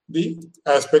the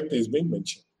aspect is being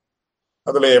mention.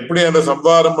 அதுல எப்படி அந்த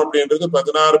சம்வாதம் அப்படின்றது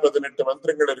 16-18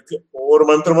 மந்திரங்கள் இருக்கு. ஒவ்வொரு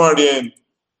மந்திரமும் அடியேன்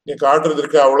இங்க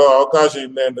காட்டுறதுக்கு அவ்வளவு அவகாசம்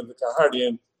இல்லைன்றதுக்காக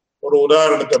அடியேன் ஒரு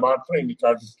உதாரணத்தை மாற்றம் இங்க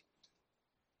காட்டு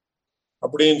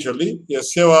அப்படின்னு சொல்லி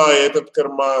எஸ்யவா ஏதத்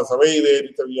கர்மா சவை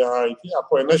வேதித்தவியா இது.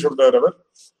 அப்போ என்ன சொல்றாரு அவர்,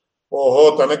 ஓஹோ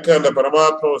தனக்கு அந்த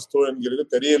பரமாத்ம வஸ்து என்கிறது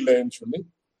தெரியலன்னு சொல்லி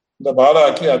இந்த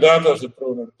பாலாக்கி அஜாத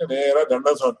சத்ருவனுக்கு நேரா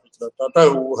தண்டம் சமர்ப்பிக்கிறார். தத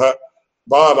ஊஹ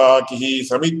பாலாக்கி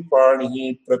சமித்பாணி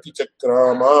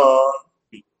பிரதிசக்ராமா.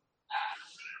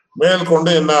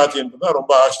 மேற்கொண்டு என்ன ஆச்சுன்றதா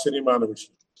ரொம்ப ஆச்சரியமான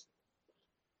விஷயம்.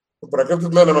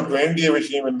 பிரகிருத்துல நமக்கு வேண்டிய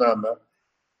விஷயம் என்னன்னா,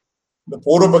 இந்த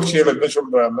பூர்வபக்ஷிகள் என்ன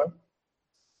சொல்றாங்கன்னா,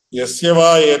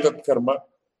 எஸ்யவா ஏதத் கர்ம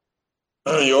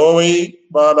யோவை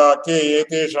பாலாக்கே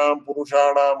ஏதேஷாம்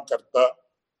புருஷாணாம் கர்த்தா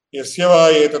எஸ்யவா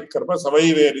ஏதத் கர்ம சவை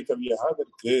வேதித்தவியா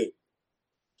இருக்கு.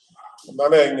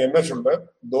 அதனால இங்க என்ன சொல்ற,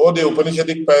 though the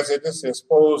Upanishadic passages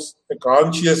espouse a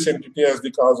conscious entity as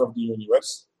the cause of the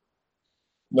universe,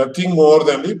 nothing more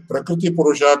than the Prakriti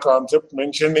Purusha concept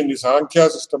mentioned in the Sankhya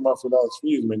system of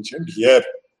philosophy is mentioned here.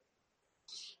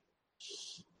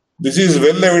 This is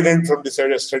well evident from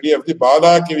the study of the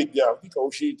Balaki Vidya of the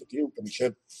Kaushitaki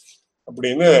Upanishad.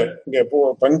 அப்படின்னு இங்க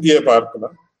பந்தியை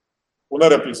பார்க்கலாம்.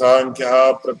 புனரப்பி சாங்கியா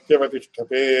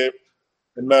பிரத்யவதிஷ்டதே.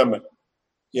 என்னன்னு,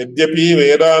 யத்யபி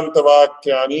வேதாந்த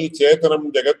வாக்கியானி சேதனம்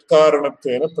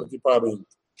ஜெகத்காரணத்வேன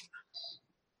பிரதிபாதயந்தி.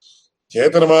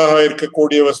 சேதனமாக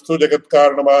இருக்கக்கூடிய வஸ்து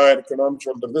ஜெகத்காரணமாக இருக்கணும்னு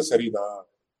சொல்றது சரிதான்.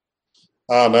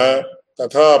 ஆனா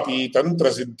ததாபி தந்திர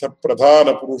சித்த பிரதான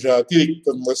புருஷ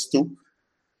அதிரிக்தம் வஸ்து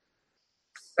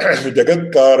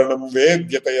ஜெகத்காரணம்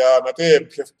வேத்யதையா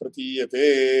நதேபிய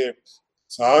பிரதீயதே.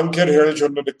 சாங்கியர்கள்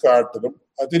சொன்னது காட்டிலும்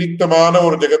அதிரிக்தமான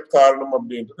ஒரு ஜெகத்காரணம்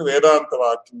அப்படின்றது வேதாந்த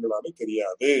வாக்கியங்களால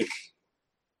தெரியாது.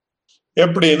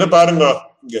 எப்படின்னு பாருங்க,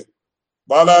 இங்க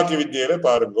பாலாக்கி வித்யில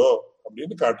பாருங்கோ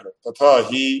அப்படின்னு காட்டுறோம்.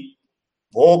 ததாஹி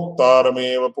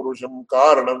போக்தாரமேவ புருஷம்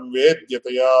காரணம்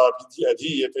வேத்யதையா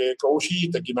அஜீயதே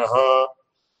கௌஷீதகினஹ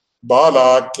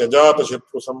பாலாக்கியஜாத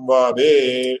சத்ரு சம்வாதே.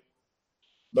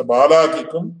 இந்த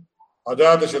பாலாக்கிக்கும்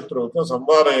அஜாத சத்ருவுக்கும்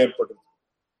சம்வாதம் ஏற்படுது.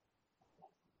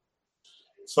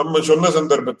 சொன்ன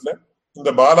சந்தர்ப்பத்துல இந்த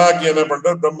பாலாக்கி என்ன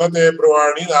பண்ற, பிரம்மதே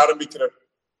பிரவாணின்னு ஆரம்பிக்கிறார்,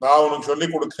 நான் உனக்கு சொல்லி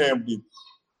கொடுக்கிறேன் அப்படின்னு.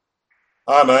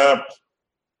 ஆனா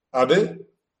அது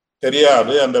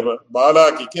தெரியாது, அந்த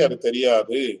பாலாக்கிக்கு அது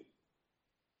தெரியாது,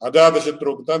 அஜாத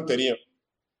சத்ருவுக்கு தான் தெரியும்.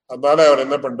 அதனால அவர்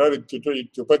என்ன பண்றார்,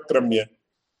 இத்யுபக்ரம்ய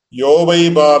யோவை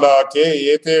பாலாக்கே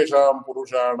ஏதேஷாம்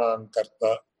புருஷாணாம்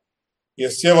கர்த்தா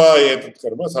எஸ்யவா ஏதத்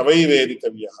கர்ம சவை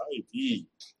வேதித்தவியா இதி.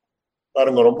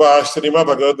 பாருங்க, ரொம்ப ஆச்சரியமா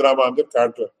பகவத் ராமாந்தர்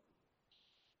காட்டுறார்.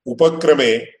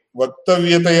 உபக்ரமே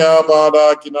வக்தவியதையா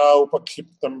பாலாக்கினா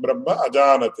உபக்ஷிப்தம் பிரம்ம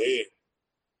அஜானதே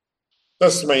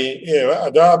தஸ்மை ஏவ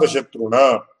அஜாத சத்ருனா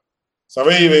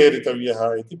சவை வேதித்தவியா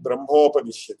இதி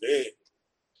பிரம்மோபதிஷ்யதே.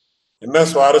 என்ன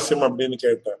சுவாரஸ்யம் அப்படின்னு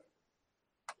கேட்டார்.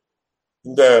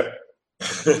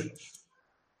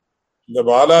 இந்த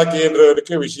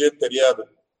பாலாக்கின்றவருக்கு விஷயம் தெரியாது.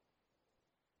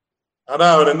 ஆனா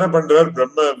அவர் என்ன பண்றார்,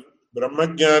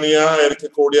 பிரம்மஜானியா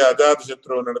இருக்கக்கூடிய அஜாத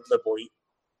சத்ருவன் இடத்துல போய்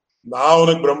நான்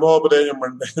உனக்கு பிரம்மோபதேசம்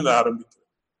பண்றேன்னு ஆரம்பிக்கிறேன்.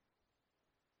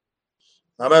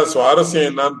 ஆனா சுவாரஸ்யம்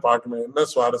என்னன்னு பார்க்கணும். என்ன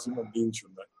சுவாரஸ்யம் அப்படின்னு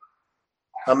சொன்ன,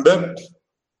 அந்த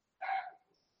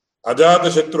அஜாத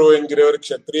சத்ரு என்கிறவர்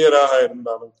க்ஷத்திரியராக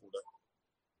இருந்தாலும் கூட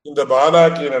இந்த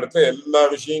பாலாக்கியின் இடத்துல எல்லா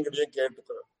விஷயங்களையும்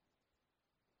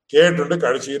கேட்டுட்டு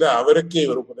கடைசியில அவருக்கு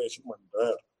இவர் உபதேசம்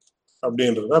பண்றார்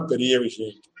அப்படின்றதுதான் பெரிய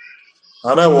விஷயம்.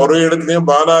 ஆனா ஒரு இடத்துலயும்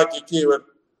பாலாக்கிக்கு இவர்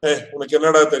உனக்கு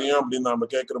என்னடா தெரியும் அப்படின்னு நாம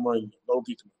கேட்கிறோமோ இல்லை,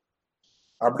 லௌகிக்கணும்.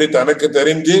 அப்படி தனக்கு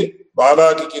தெரிஞ்சு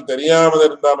பாலாக்கிக்கு தெரியாமல்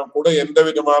இருந்தாலும் கூட எந்த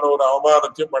விதமான ஒரு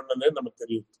அவமானத்தையும் பண்ணலன்னு நமக்கு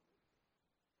தெரியுது.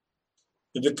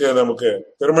 இதுக்கு நமக்கு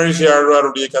திருமழிசை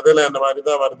ஆழ்வாருடைய கதையில அந்த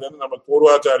மாதிரிதான் வருதுன்னு நம்ம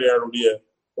பூர்வாச்சாரியாருடைய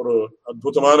ஒரு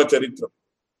அற்புதமான சரித்திரம்.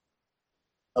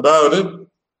 அதாவது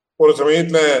ஒரு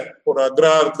சமயத்துல ஒரு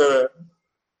அக்ரஹாரத்துல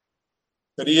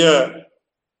பெரிய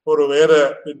ஒரு வேத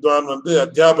வித்வான்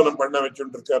அத்தியாபனம் பண்ண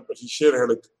வச்சுட்டு இருக்கார்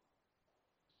சிஷ்யர்களுக்கு.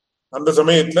 அந்த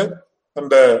சமயத்துல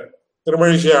அந்த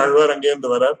திருமழிசை ஆழ்வார் அங்கேருந்து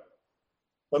வரார்.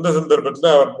 வந்த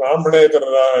சந்தர்ப்பத்துல அவர்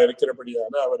பிராமணேதராக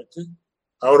இருக்கிறபடியான அவருக்கு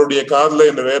அவருடைய காதுல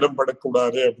இந்த வேதம்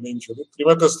படக்கூடாது அப்படின்னு சொல்லி,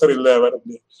 திரிமதஸ்தர் இல்லை அவர்,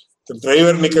 அப்படி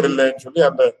திரைவர்ணிக்கர் இல்லைன்னு சொல்லி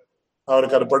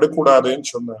அவருக்கு அது படக்கூடாதுன்னு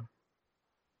சொன்னார்.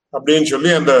 அப்படின்னு சொல்லி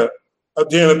அந்த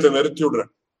அத்தியனத்தை நிறுத்தி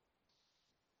விடுறேன்.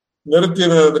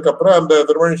 நிறுத்தினதுக்கு அப்புறம் அந்த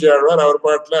திருமழிசை ஆழ்வார் அவர்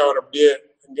பாட்டுல அவர் அப்படியே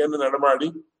இங்கேருந்து நடமாடி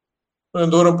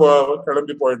கொஞ்சம் தூரம்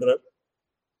கிளம்பி போயிடுறார்.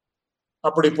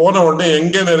 அப்படி போன உடனே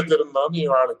எங்க நிறுத்திருந்தான்னு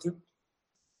இவாளுக்கு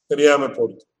தெரியாம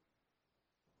போடுது.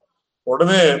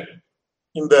 உடனே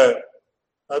இந்த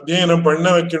அத்தியனம் பண்ண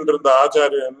வச்சுட்டு இருந்த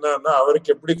ஆச்சாரியர் என்னன்னா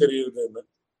அவருக்கு எப்படி தெரியுதுன்னு,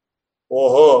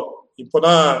 ஓஹோ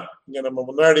இப்பதான் இங்க நம்ம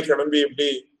முன்னாடி கிளம்பி இப்படி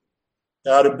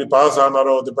யார் இப்படி pass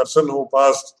ஆனாரோ, the person who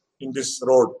pass in this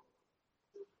road,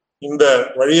 இந்த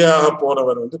வழியாக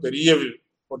போனவர் பெரிய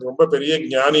ரொம்ப பெரிய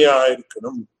ஞானியாக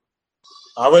இருக்கணும்,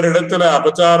 அவரிடத்துல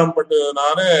அபச்சாரம்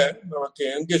பட்டதுனால நமக்கு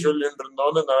எங்க சொல்லிட்டு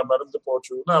இருந்தோம்னு நான் மறந்து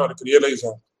போச்சுன்னு அவருக்கு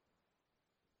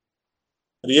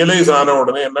ரியலைஸ் ஆன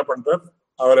உடனே என்ன பண்றார்,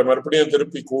 அவரை மறுபடியும்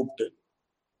திருப்பி கூப்பிட்டு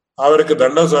அவருக்கு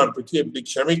தண்டம் சமர்ப்பிச்சு எப்படி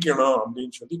க்ஷமிக்கணும்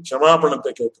அப்படின்னு சொல்லி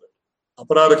க்ஷமாபணத்தை கேட்கிறார்.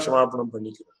 அபராத க்ஷமாபணம்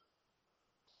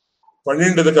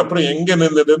பண்ணிட்டதுக்கு அப்புறம் எங்க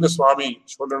நின்றதுன்னு சுவாமி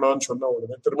சொல்லணும்னு சொன்ன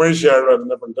உடனே திருமழிசை ஆழ்வார்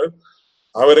என்ன பண்றார்,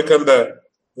 அவருக்கு அந்த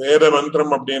வேத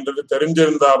மந்திரம் அப்படின்றது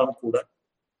தெரிஞ்சிருந்தாலும் கூட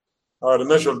அவர்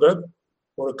என்ன சொல்றார்,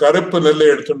 ஒரு கருப்பு நெல்லை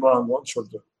எடுத்துன்னு வாங்குவோம்னு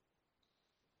சொல்றார்.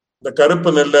 இந்த கருப்பு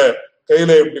நெல்லை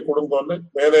கையில எப்படி கொடுங்கோன்னு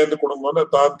மேல இருந்து கொடுங்கோன்னு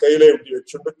தான் கையில எப்படி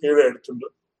வச்சுட்டு கீழே எடுத்துட்டு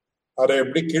அதை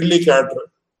எப்படி கிள்ளி காட்டுற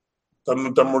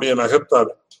தம்முடைய நகத்தால.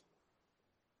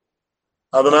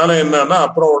 அதனால என்னன்னா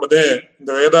அப்புறம் உடனே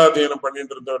இந்த வேதாத்தியனம்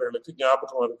பண்ணிட்டு இருந்தவர்களுக்கு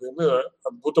ஞாபகம் வருதுன்னு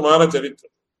அற்புதமான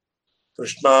சரித்திரம்.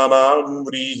 கிருஷ்ணானாம்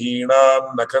விரீஹீணாம்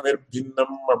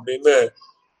நகநிர்பின்னம் அப்படின்னு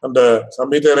அந்த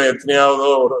சம்ஹிதையில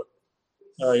எத்தனையாவதோ ஒரு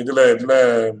இதுல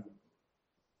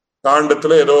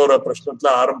காண்டத்துல ஏதோ ஒரு பிரश्னத்துல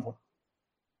ஆரம்பம்.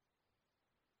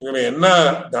 இதுல என்ன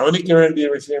கவனிக்க வேண்டிய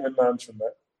விஷயம் என்னன்னு சொன்ன,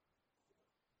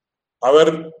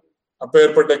 அவர்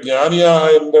அப்பேற்பட்ட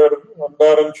ஞானியாக இருந்தவர்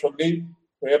வந்தாருன்னு சொல்லி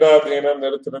வேதாத்தியனம்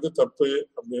நிறுத்தினது தப்பு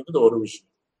அப்படின்றது ஒரு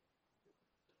விஷயம்.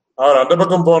 அவர் அந்த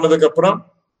பக்கம் போனதுக்கு அப்புறம்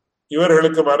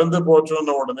இவர்களுக்கு மறந்து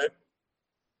போச்சோன்ன உடனே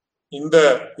இந்த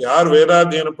யார்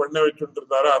வேதாத்தியனம் பண்ண வச்சுட்டு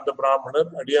இருந்தாரோ அந்த பிராமணர்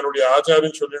அடியாருடைய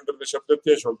ஆச்சாரியன் சொல்லிட்டு இருந்த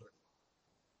சப்தத்தையே சொல்றேன்,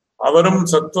 அவரும்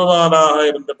சத்துவவானாக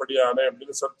இருந்தபடியான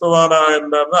அப்படின்னு. சத்துவவானாக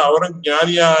இருந்தார்னா அவரும்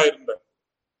ஞானியாக இருந்தார்.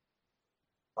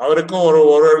 அவருக்கும்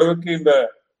ஒரு அளவுக்கு இந்த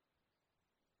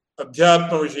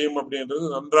அத்தியாத்ம விஷயம் அப்படின்றது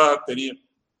நன்றாக தெரியும்.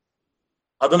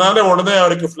 அதனால உடனே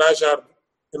அவருக்கு பிளாஷ் ஆகுது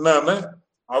என்னன்னா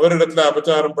அவரிடத்துல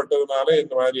அபச்சாரம் பட்டதுனால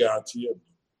இந்த மாதிரி ஆச்சு அப்படின்னு.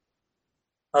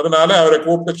 அதனால அவரை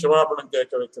கூப்பிட்டு க்ஷமாபணம்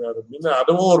கேட்க வைக்கிறார் அப்படின்னு.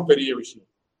 அதுவும் ஒரு பெரிய விஷயம்.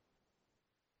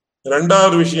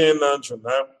 இரண்டாவது விஷயம் என்னன்னு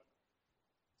சொன்ன,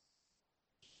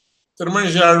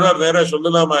 திருமழிசை ஆழ்வார் நேர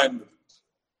சொல்லலாமா என்று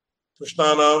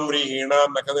கிருஷ்ணானாம்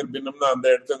விரீஹீணாம் நகநிர்பின்னம்னு அந்த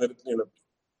இடத்த நிறுத்தின.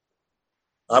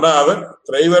 ஆனா அவர்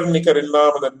திரைவர்ணிகர்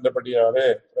இல்லாமல் இருந்தபடியாலே,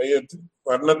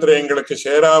 வர்ணத்திரயங்களுக்கு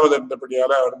சேராமல்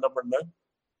இருந்தபடியால அவர் என்ன பண்ண,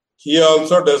 he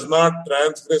also does not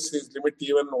transgress his limit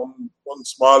even one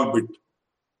small bit.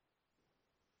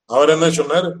 அவர் என்ன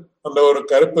சொன்னார், அந்த ஒரு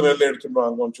கருப்பு நெல்லை எடுத்துட்டு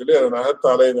வாங்கன்னு சொல்லி அதை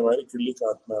நகத்தாலே இந்த மாதிரி கிள்ளி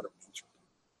காட்டினார் அப்படின்னு சொல்லி.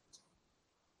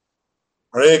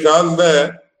 பழைய காலத்துல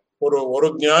ஒரு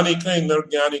ஞானிக்கும் இன்னொரு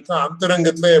ஞானிக்கும்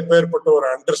அந்தரங்கத்துல எப்பேற்பட்ட ஒரு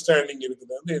அண்டர்ஸ்டாண்டிங்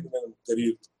இருக்குதுன்னு இது நமக்கு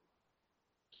தெரியுது.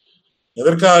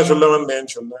 எதற்காக சொல்ல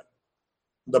வந்தேன்னு சொன்ன,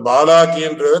 இந்த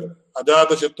பாலாக்கின்றவர்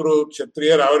அஜாத சத்ரு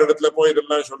சத்திரியர் அவரிடத்துல போய்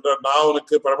இதெல்லாம் சொல்றார், நான்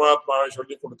உனக்கு பரமாத்மாவை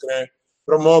சொல்லி கொடுக்குறேன்,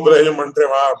 பிரம்மோபதேசம்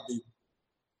பண்றேன் வா அப்படின்னு.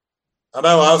 ஆனா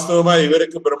வாஸ்தவமா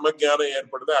இவருக்கு பிரம்ம ஜானம்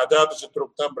ஏற்படுது, அஜாத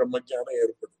சத்ருக்கு தான் பிரம்ம ஜானம்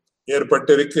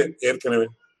ஏற்பட்டு இருக்கு ஏற்கனவே.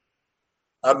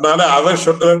 அதனால அவர்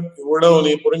சொல்றார், இவ்வளவு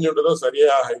நீ புரிஞ்சுட்டதும்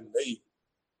சரியாக இல்லை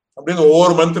அப்படின்னு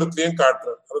ஒவ்வொரு மந்திரத்திலையும்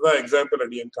காட்டுறார். அதுதான் எக்ஸாம்பிள்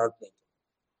அடியன் காட்டுறேன்.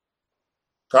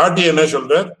 காட்டி என்ன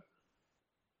சொல்றார்,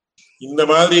 இந்த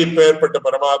மாதிரி இப்ப ஏற்பட்ட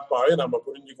பரமாத்மாவை நம்ம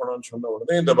புரிஞ்சுக்கணும்னு சொன்ன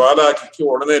உடனே இந்த பாலாக்கிக்கு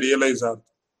உடனே ரியலைஸ் ஆகுது,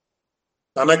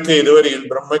 தனக்கு இதுவரையில்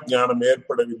பிரம்ம ஜானம்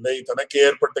ஏற்படவில்லை, தனக்கு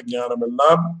ஏற்பட்ட ஞானம்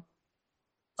எல்லாம்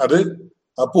அது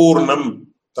அபூர்ணம்,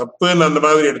 தப்புன்னு அந்த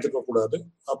மாதிரி எடுத்துக்க கூடாது,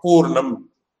 அபூர்ணம்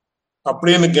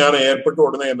அப்படின்னு ஞானம் ஏற்பட்டு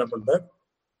உடனே என்ன பண்ற,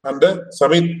 அந்த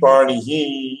சமித்பாணிகி,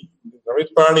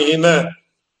 சமித்பாணிகின்னு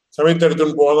சமித்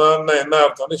எடுத்துன்னு போனான்னு என்ன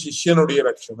அர்த்தம்னா சிஷ்யனுடைய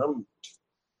லட்சணம்.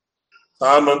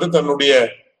 தான் தன்னுடைய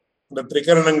இந்த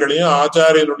திரிகரணங்களையும்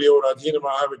ஆச்சாரியனுடைய ஒரு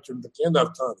அதீனமாக வச்சுருக்கேன் அந்த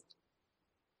அர்த்தம் அது.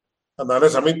 அதனால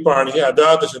சமித்பாணியை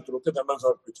அஜாத சத்ருக்கு தன்னம்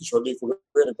சமர்ப்பிச்சு சொல்லி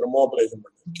கொடுத்து எனக்கு பிரம்மோபதேசம்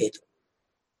பண்ணி கேட்கிறேன்.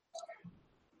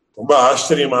 ரொம்ப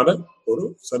ஆச்சரியமான ஒரு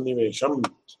சன்னிவேஷம்.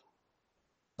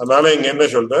 அதனால இங்க என்ன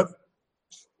சொல்றார்,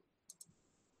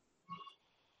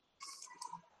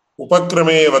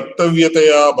 உபக்கிரமே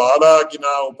வக்தவியதையா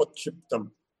பாலாகினா உபக்ஷிப்தம்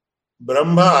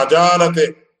பிரம்ம அஜானதே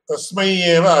தஸ்மை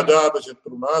ஏவ அஜாத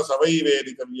சத்ருனா சவை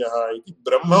வேதிதவ்யா இது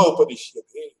பிரம்ம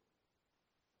உபதிஷ்யதே.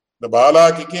 இந்த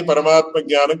பாலாக்கிக்கு பரமாத்ம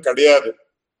ஞானம் கிடையாது,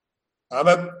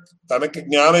 ஆனா தனக்கு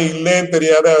ஞானம் இல்லைன்னு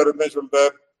தெரியாத அவர் என்ன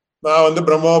சொல்றார், நான்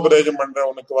பிரம்மோபதேசம் பண்றேன்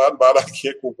உனக்கு வான்னு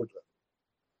பாலாக்கியே கூப்பிடுறேன்.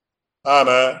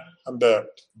 ஆனா அந்த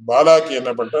பாலாக்கி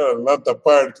என்ன பண்ற, அதெல்லாம்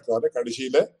தப்பா எடுத்துக்காத.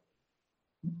 கடைசியில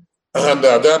அந்த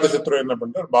அஜாத சத்ரு என்ன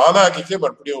பண்றார், பாலாக்கிக்கே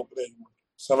மறுபடியும் உபதேசம்.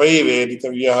 சவை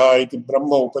வேதித்தவ்யா இது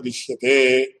பிரம்ம உபதிஷ்யதே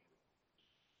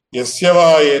யஸ்ய வா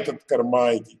ஏதத் கர்மா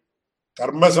இது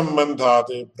கர்ம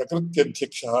சம்பந்தாத்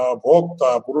பிரகிருத்யத்யக்ஷः போக்தா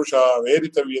புருஷா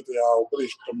வேதித்தவ்யதயா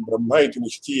உபதிஷ்டம் பிரம்ம இது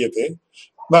நிச்சீயதே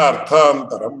ந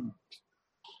அர்த்தாந்தரம்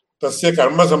தஸ்ய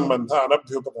கர்ம சம்பந்த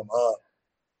அனபியுபகமா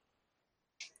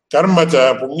கர்மச்ச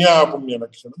புண்ணியா புண்ணிய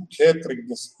லட்சணம்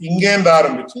க்ஷேத்ரஜ்ஞ. இங்கேந்து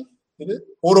ஆரம்பிச்சு இது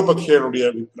பூர்வபக்ஷியனுடைய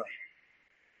அபிப்பிராயம்.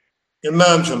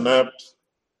 என்னன்னு சொன்ன,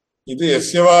 இது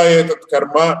எஸ்யவா ஏதத்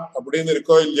கர்மா அப்படின்னு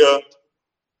இருக்கோ இல்லையோ,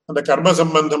 அந்த கர்ம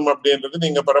சம்பந்தம் அப்படின்றது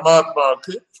நீங்க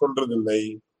பரமாத்மாவுக்கு சொல்றது இல்லை.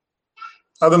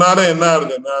 அதனால என்ன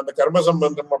ஆகுதுன்னா, அந்த கர்ம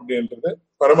சம்பந்தம் அப்படின்றது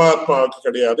பரமாத்மாவுக்கு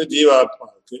கிடையாது,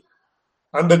 ஜீவாத்மாவுக்கு.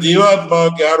 அந்த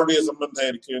ஜீவாத்மாவுக்கு யாருடைய சம்பந்தம்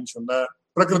இருக்குன்னு சொன்னா,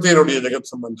 பிரகிருத்தினுடைய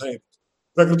ஜெகத் சம்பந்தம் இருக்கு,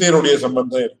 பிரகிருத்தினுடைய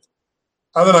சம்பந்தம் இருக்கு.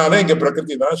 அதனால இங்க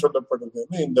பிரகிருதி தான்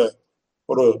சொல்லப்படுதுன்னு இந்த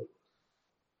ஒரு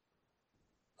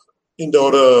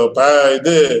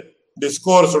இது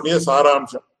டிஸ்கோர்ஸ் உடைய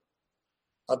சாராம்சம்.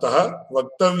 अतः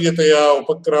वक्तव्यतया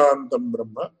उपक्रान्तं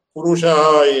ब्रह्म पुरुषः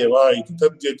एव इति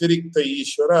तद्व्यतिरिक्त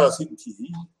ईश्वर असिद्धिः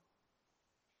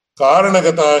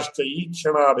कारणगताश्च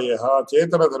ईक्षणादयः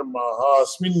चेतनधर्माः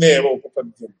अस्मिन्नेव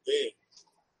उपपद्यन्ते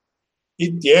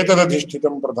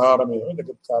इत्येतदधिष्ठितं प्रधानमेव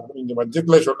जगत्कारणம். இங்க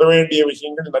மத்தியத்துல சொல்ல வேண்டிய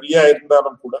விஷயங்கள் நிறைய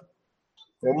இருந்தாலும் கூட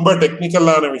ரொம்ப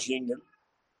டெக்னிக்கலான விஷயங்கள்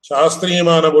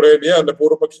சாஸ்திரியமான முறையிலேயே அந்த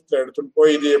பூர்வபட்சத்துல எடுத்துட்டு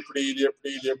போய் இது எப்படி இது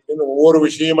எப்படி இது எப்படின்னு ஒவ்வொரு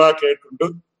விஷயமா கேட்டுண்டு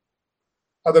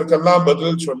அதற்கெல்லாம்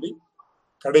பதில் சொல்லி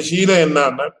கடைசியில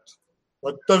என்னன்னா,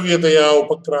 வக்தவியதையா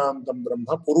உபக்ராந்தம்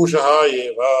பிரம்ம புருஷா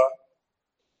ஏவா,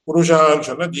 புருஷான்னு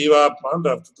சொன்ன ஜீவாத்மான்ற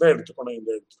அர்த்தத்துல எடுத்துக்கணும். இந்த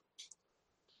இடத்துல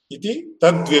இது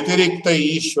தத் வத்திரிக்த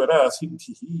ஈஸ்வர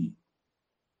அசித்தி,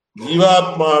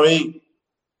 ஜீவாத்மாவை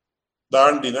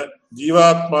தாண்டின,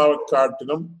 ஜீவாத்மாவை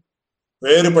காட்டிலும்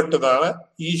வேறுபட்டதான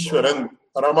ஈஸ்வரன்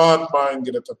பரமாத்மா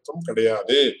என்கிற தத்துவம்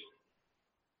கிடையாது.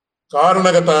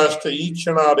 காரணகதாஷ்ட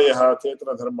ஈக்ஷணாதய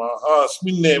சேத்தன தர்மாக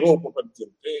அஸ்மின்னேவ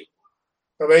உபபத்தியந்தே.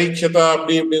 ததைக்ஷதா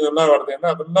அப்படி இப்படின்னு எல்லாம் வருதுன்னா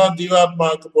அதெல்லாம்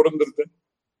ஜீவாத்மாவுக்கு பொருந்திருக்கு.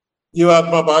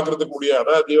 ஜீவாத்மா பாக்குறதுக்கு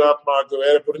முடியாதா, ஜீவாத்மாவுக்கு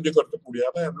வேற புரிஞ்சுக்கிறதுக்கு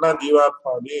முடியாத, எல்லாம்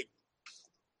ஜீவாத்மாவே.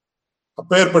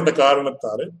 அப்பேற்பட்ட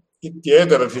காரணத்தாரு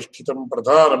இத்தியேதரதிஷ்டிதம்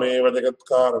பிரதானமேவ ஜெகத்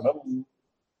காரணம்.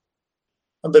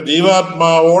 அந்த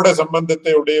ஜீவாத்மாவோட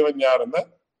சம்பந்தத்தை உடையவன் யாருன்னா,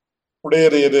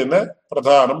 உடையது எதுன்னா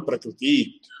பிரதானம் பிரகிருதி.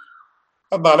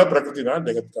 அதனால பிரகிருதி தான்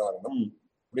ஜெகத் காரணம்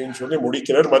அப்படின்னு சொல்லி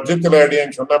முடிக்கிறார். மத்தியத்துல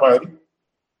அடியன்னு சொன்ன மாதிரி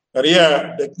நிறைய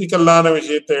டெக்னிக்கலான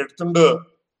விஷயத்தை எடுத்துட்டு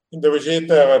இந்த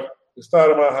விஷயத்தை அவர்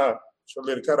விஸ்தாரமாக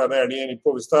சொல்லியிருக்கார். அதை அடியன் இப்போ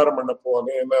விஸ்தாரம் பண்ண போவாங்க,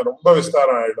 ஏன்னா ரொம்ப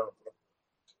விஸ்தாரம் ஆயிடும்.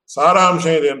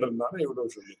 சாராம்சம் இது என்றதுனால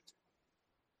இவ்வளவு சொல்லியிருக்கு.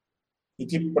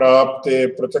 இதி பிராப்தே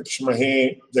பிரத்யக்ஷ்மஹே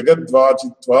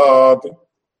ஜெகத்வாச்சித்வாத்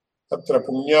அத்ர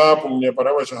புண்ணியா புண்ணிய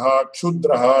பரவசः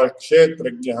க்ஷுத்ரः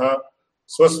க்ஷேத்ரஜ்ஞः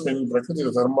स्वस्मिन् प्रकृति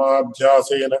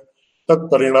धर्माध्यासेन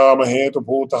तत्परिणाम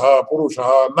हेतुभूतः पुरुषः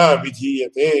न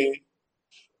विधीयते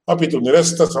अपितु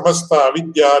निरस्त समस्त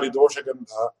अविद्यादि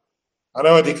दोषगन्धः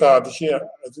अनवधिक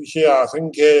अतिशय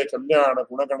असंख्येय कल्याण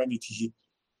गुणगण निधिः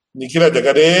निखिल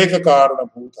जगदेक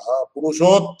कारणभूतः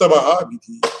पुरुषोत्तमः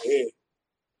विधीयते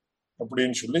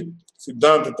அப்படின்னு சொல்லி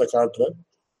சித்தாந்தத்தை காட்டுற.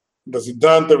 இந்த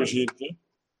சித்தாந்த விஷயத்தை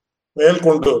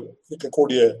மேற்கொண்டு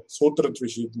இருக்கக்கூடிய சூத்திர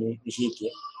விஷயத்தை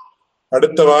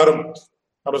அடுத்த வாரம்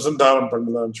அனுசந்தானம்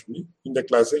பண்ணலாம்னு சொல்லி இந்த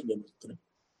கிளாஸை இங்க நிறுத்துறேன்.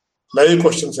 லைவ்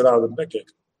கொஸ்டின்ஸ் ஏதாவது இருந்தா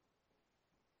கேட்க.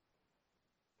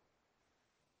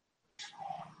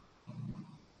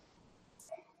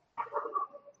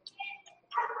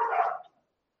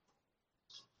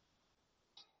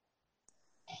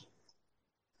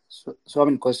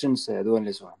 Swami, questions எதுவும்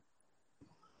இல்லை சுவாமி.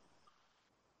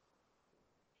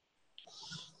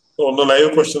 ஒன்னும் லைவ்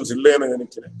கொஸ்டின்ஸ் இல்லைன்னு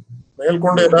நினைக்கிறேன்.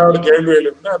 மேற்கொண்டு ஏதாவது கேள்விகள்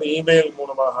இருந்தா அது இமெயில்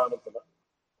மூலமாக அனுப்பலாம்.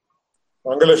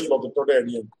 மங்கள ஸ்லோகத்தோட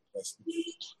அடியேன்.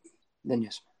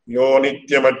 யோ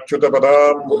நித்யமச்சுத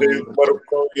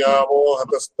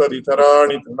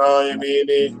பதாம்புஜயுக்மருக்மவ்யாமோஹதஸ்தரிதராணி தனாய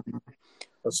மேனே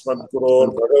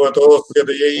தஸ்மத்குரோர் பகவதோஸ்ய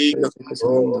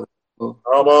தயைகசிந்தோ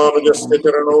ராமானுஜஸ்ய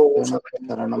சரணோ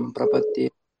சரணம் பிரபத்யே.